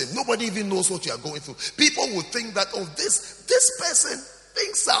dancing. Nobody even knows what you are going through. People will think that, oh, this person,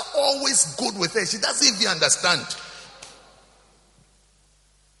 things are always good with her. She doesn't even understand.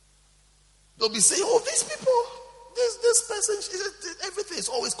 They'll be saying, oh, these people, this person, everything is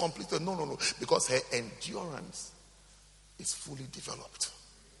always completed. No. Because her endurance is fully developed.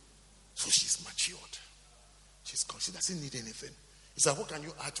 So she's matured. She doesn't need anything. He said, what can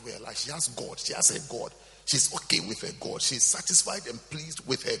you add to her life? She has God. She has her God. She's okay with her God. She's satisfied and pleased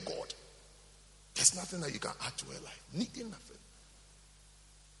with her God. There's nothing that you can add to her life. Needing nothing.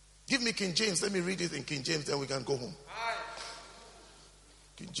 Give me King James. Let me read it in King James, then we can go home.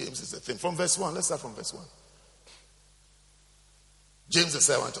 King James is the thing. From verse 1. Let's start from verse 1. James, the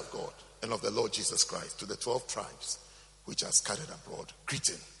servant of God and of the Lord Jesus Christ, to the 12 tribes which are scattered abroad,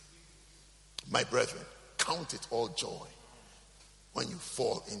 greeting. My brethren, count it all joy when you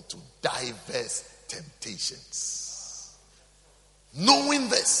fall into diverse temptations, knowing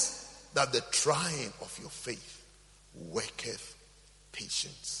this, that the trying of your faith worketh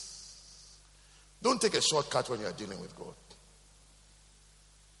patience. Don't take a shortcut when you are dealing with God.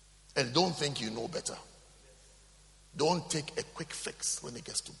 And don't think you know better. Don't take a quick fix when it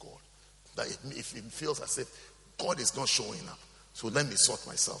gets to God. That if it feels as if God is not showing up, so let me sort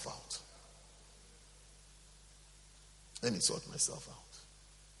myself out. Let me sort myself out.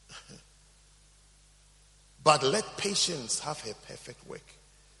 But let patience have her perfect work,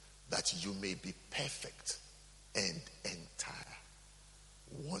 that you may be perfect and entire,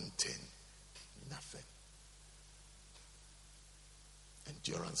 wanting nothing.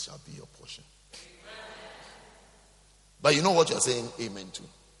 Endurance shall be your portion. But you know what you're saying amen to.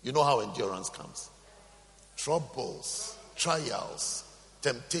 You know how endurance comes. Troubles, trials,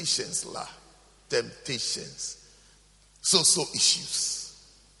 temptations, temptations. So issues.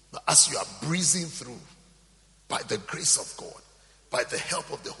 But as you are breezing through, by the grace of God, by the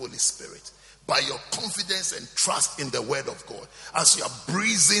help of the Holy Spirit, by your confidence and trust in the word of God, as you are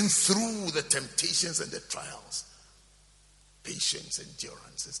breezing through the temptations and the trials, patience,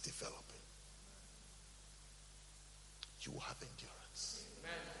 endurance is developing. You will have endurance.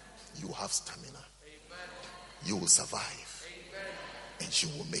 Amen. You will have stamina. Amen. You will survive. Amen. And you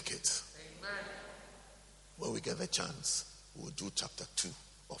will make it. Amen. When we get the chance, we'll do chapter 2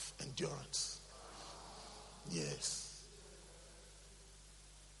 of endurance. Yes.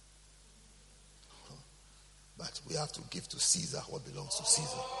 But we have to give to Caesar what belongs to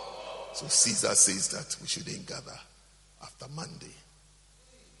Caesar. So Caesar says that we shouldn't gather after Monday.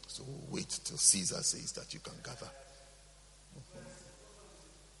 So we'll wait till Caesar says that you can gather.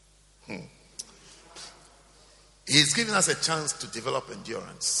 He's giving us a chance to develop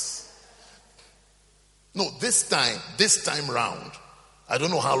endurance. No, this time round, I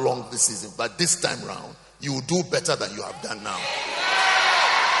don't know how long this is, but this time round, you will do better than you have done now.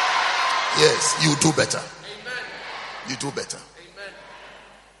 Yes, you do better. You do better.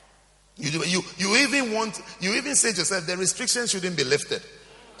 You even say to yourself, the restrictions shouldn't be lifted.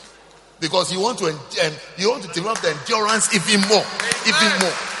 Because you want to develop the endurance even more.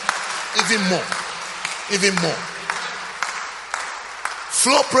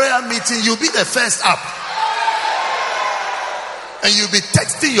 Flow prayer meeting, you'll be the first up. And you'll be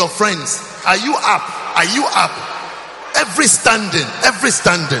texting your friends. Are you up? Are you up? Every standing. Every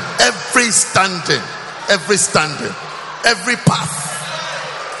path.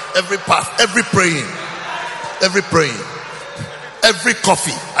 Every praying. Every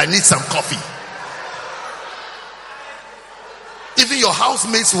coffee. I need some coffee. your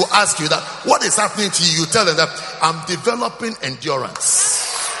housemates will ask you that, what is happening to you? You tell them that I'm developing endurance.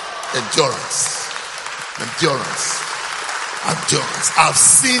 I've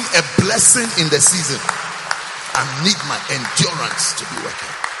seen a blessing in the season. I need my endurance to be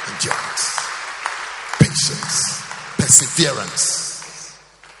working. Endurance, patience, perseverance.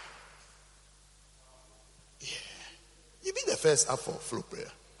 Yeah. You be the first up for flow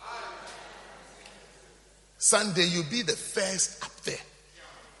prayer. Sunday, you be the first up there.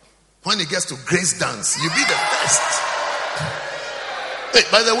 When it gets to grace dance, you be the first. Hey,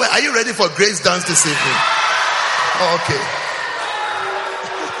 by the way, are you ready for grace dance this evening? Oh, okay.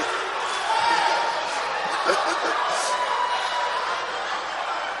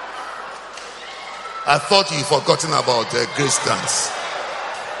 I thought you'd forgotten about grace dance.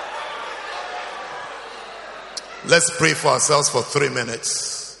 Let's pray for ourselves for 3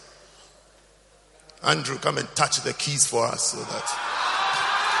 minutes. Andrew, come and touch the keys for us so that.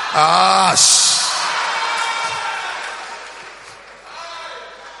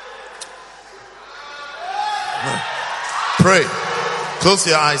 Pray. Close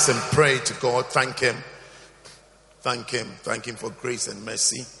your eyes and pray to God. Thank Him. Thank Him. Thank Him for grace and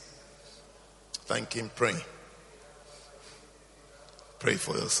mercy. Thank Him. Pray. Pray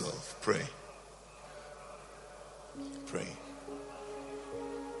for yourself. Pray. Pray.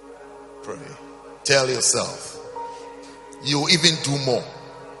 Pray. Tell yourself, you even do more.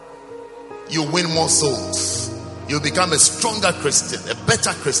 You win more souls. You become a stronger Christian,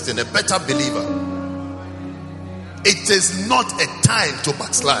 a better believer. It is not a time to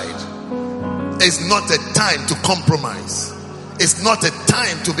backslide. It's not a time to compromise. It's not a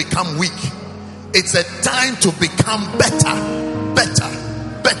time to become weak. It's a time to become better,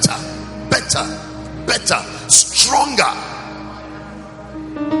 stronger.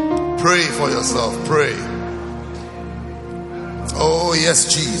 Pray for yourself. Pray. Oh yes,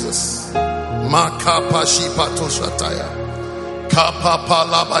 Jesus. Makapa shipato shataya. Kapapa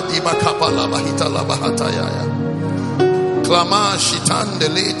laba diba kapa laba hita laba hataya. Klama shitande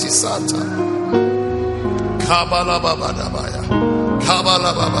leti sata. Kabala baba dabaya.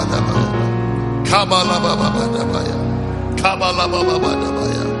 Kabala baba dabaya. Kabala baba dabaya. Kabala baba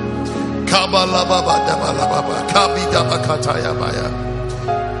dabaya. Kabala baba dabala baba. Kabida bakataya baya.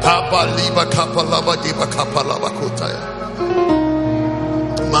 Papa liba kapa laba diba kapa laba kutaya.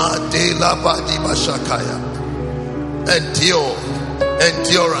 Ma de laba diba shakaya.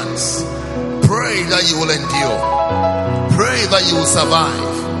 Endurance. Pray that you will endure. Pray that you will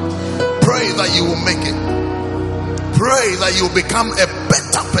survive. Pray that you will make it. Pray that you will become a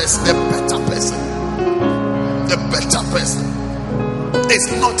better person.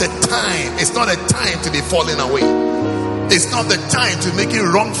 It's not a time to be falling away. It's not the time to making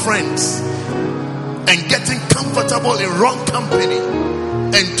wrong friends and getting comfortable in wrong company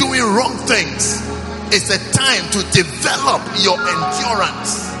and doing wrong things. It's a time to develop your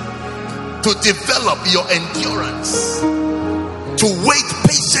endurance. To wait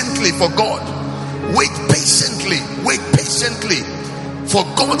patiently for God. Wait patiently for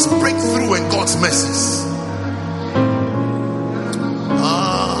God's breakthrough and God's mercies.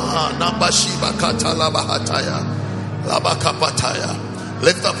 Nabashiba katalabahataya.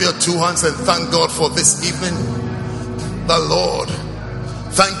 Lift up your 2 hands and thank God for this evening. The Lord,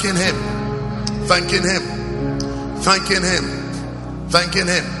 thanking Him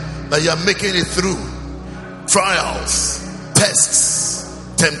that you are making it through trials, tests,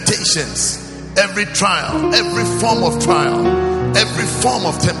 temptations, every trial, every form of trial, every form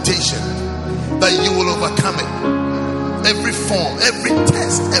of temptation, that you will overcome it. Every form, every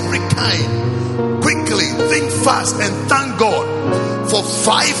test, every kind. Quickly think fast and thank God for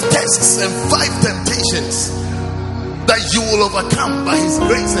 5 tests and 5 temptations that you will overcome by His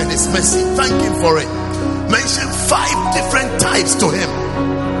grace and His mercy. Thank Him for it. Mention 5 different types to Him.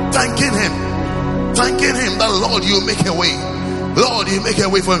 Thanking Him that, Lord, you make a way. Lord, you make a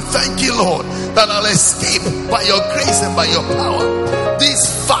way for Him. Thank you, Lord, that I'll escape by your grace and by your power these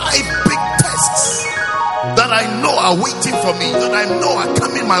 5 big tests that I know are waiting for me, that I know are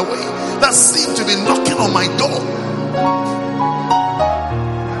coming my way, that seem to be knocking on my door.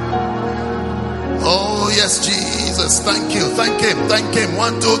 Oh yes, Jesus, thank you, thank Him.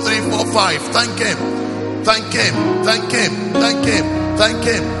 1, 2, 3, 4, 5. Thank Him. Thanking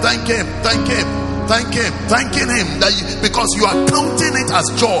Him that because you are counting it as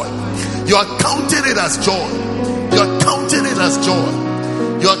joy. You are counting it as joy.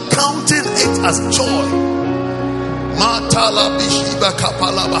 Matala bishiba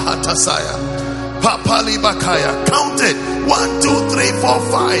kapala bahatasaya. Papali bakaya. Count it. 1, 2, 3, 4,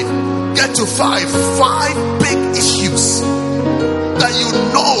 5. Get to 5. 5 big issues that you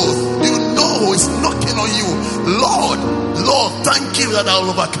know is knocking on you. Lord, thank you that I'll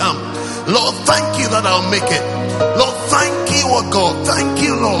overcome. Lord, thank you that I'll make it. Lord, thank you, oh God. Thank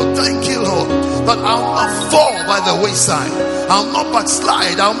you, Lord. Thank you, Lord. That I'll not fall by the wayside. I'll not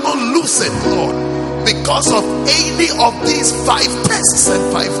backslide. I'll not lose it, Lord, because of any of these 5 tests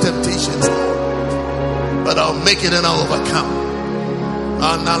and 5 temptations, Lord. But I'll make it and I'll overcome.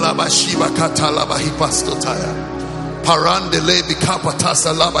 Analabashiba katalabahipastotaya. Parandele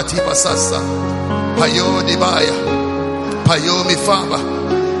bikapatasa labatipasasa. Payo dibaya. Payo mifaba.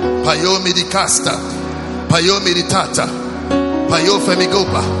 Payo midicasta. Payo miditata. Payo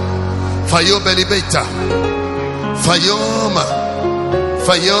femigopa. Fayo belibeta. Fayoma.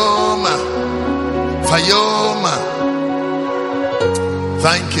 Fayoma. Fayoma.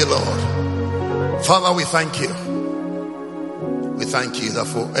 Thank you, Lord. Father, we thank you. We thank you that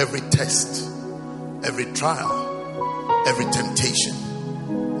for every test, every trial, every temptation,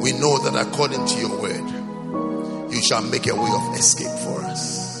 we know that according to your word, you shall make a way of escape for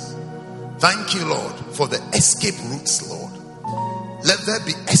us. Thank you, Lord, for the escape routes, Lord. Let there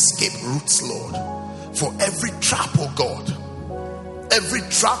be escape routes, Lord, for every trap, oh God. Every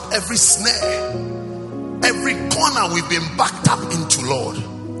trap, every snare, every corner we've been backed up into, Lord.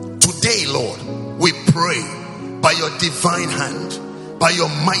 Today, Lord, we pray by your divine hand, by your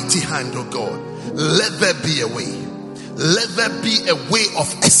mighty hand, oh God, let there be a way. Let there be a way of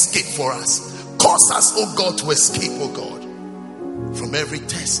escape for us. Cause us, oh God, to escape, oh God, from every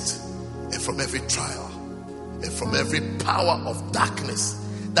test and from every trial and from every power of darkness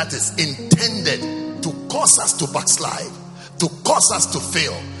that is intended to cause us to backslide, to cause us to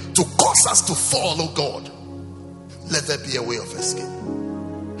fail, to cause us to fall, oh God. Let there be a way of escape.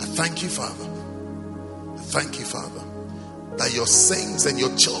 I thank you, Father. Thank you, Father, that your saints and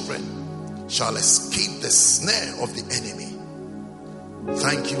your children shall escape the snare of the enemy.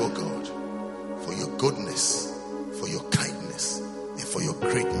 Thank you, O God, for your goodness, for your kindness, and for your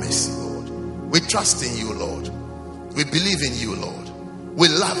great mercy, Lord. We trust in you, Lord. We believe in you, Lord. We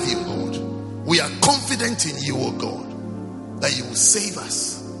love you, Lord. We are confident in you, O God, that you will save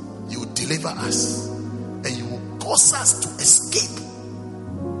us, you will deliver us, and you will cause us to escape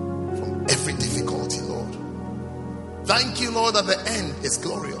from every difficulty, Lord. Thank you, Lord, that the end is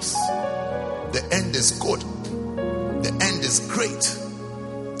glorious. The end is good. The end is great.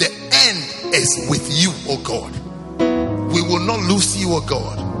 The end is with you, O God. We will not lose you, O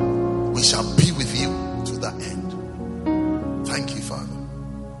God. We shall be with you to the end. Thank you, Father.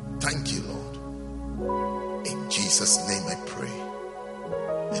 Thank you, Lord. In Jesus' name I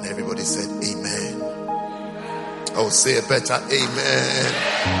pray. And everybody said amen. Oh, say a better amen.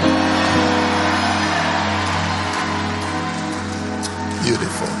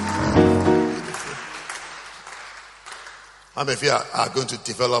 Beautiful. Beautiful. How many of you are going to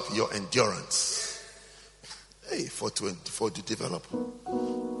develop your endurance? Hey, for to develop,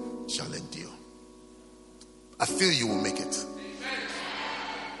 shall endure. I feel you will make it.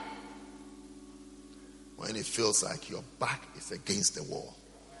 When it feels like your back is against the wall.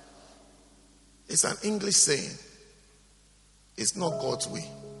 It's an English saying. It's not God's way.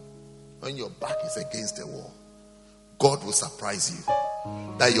 When your back is against the wall, God will surprise you.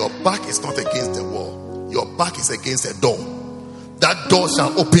 That your back is not against the wall. Your back is against a door. That door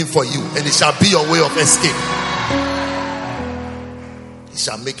shall open for you, and it shall be your way of escape. He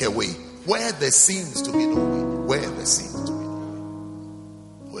shall make a way where there seems to be no way. Where there seems to be no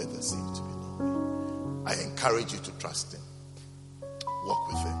way. Where there seems to be no way. I encourage you to trust him. Walk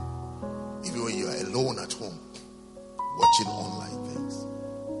with him. Even when you are alone at home, watching online things,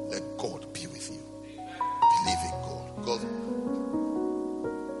 let God be with you. Believe in God. Because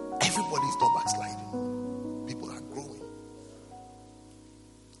everybody is not backsliding. People are growing.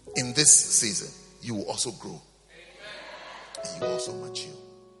 In this season, you will also grow. And you will also mature.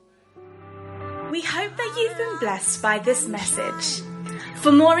 We hope that you've been blessed by this message.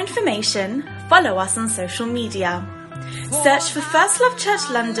 For more information, follow us on social media. Search for First Love Church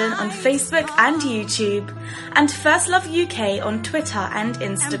London on Facebook and YouTube, and First Love UK on Twitter and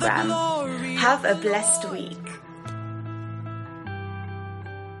Instagram. Have a blessed week.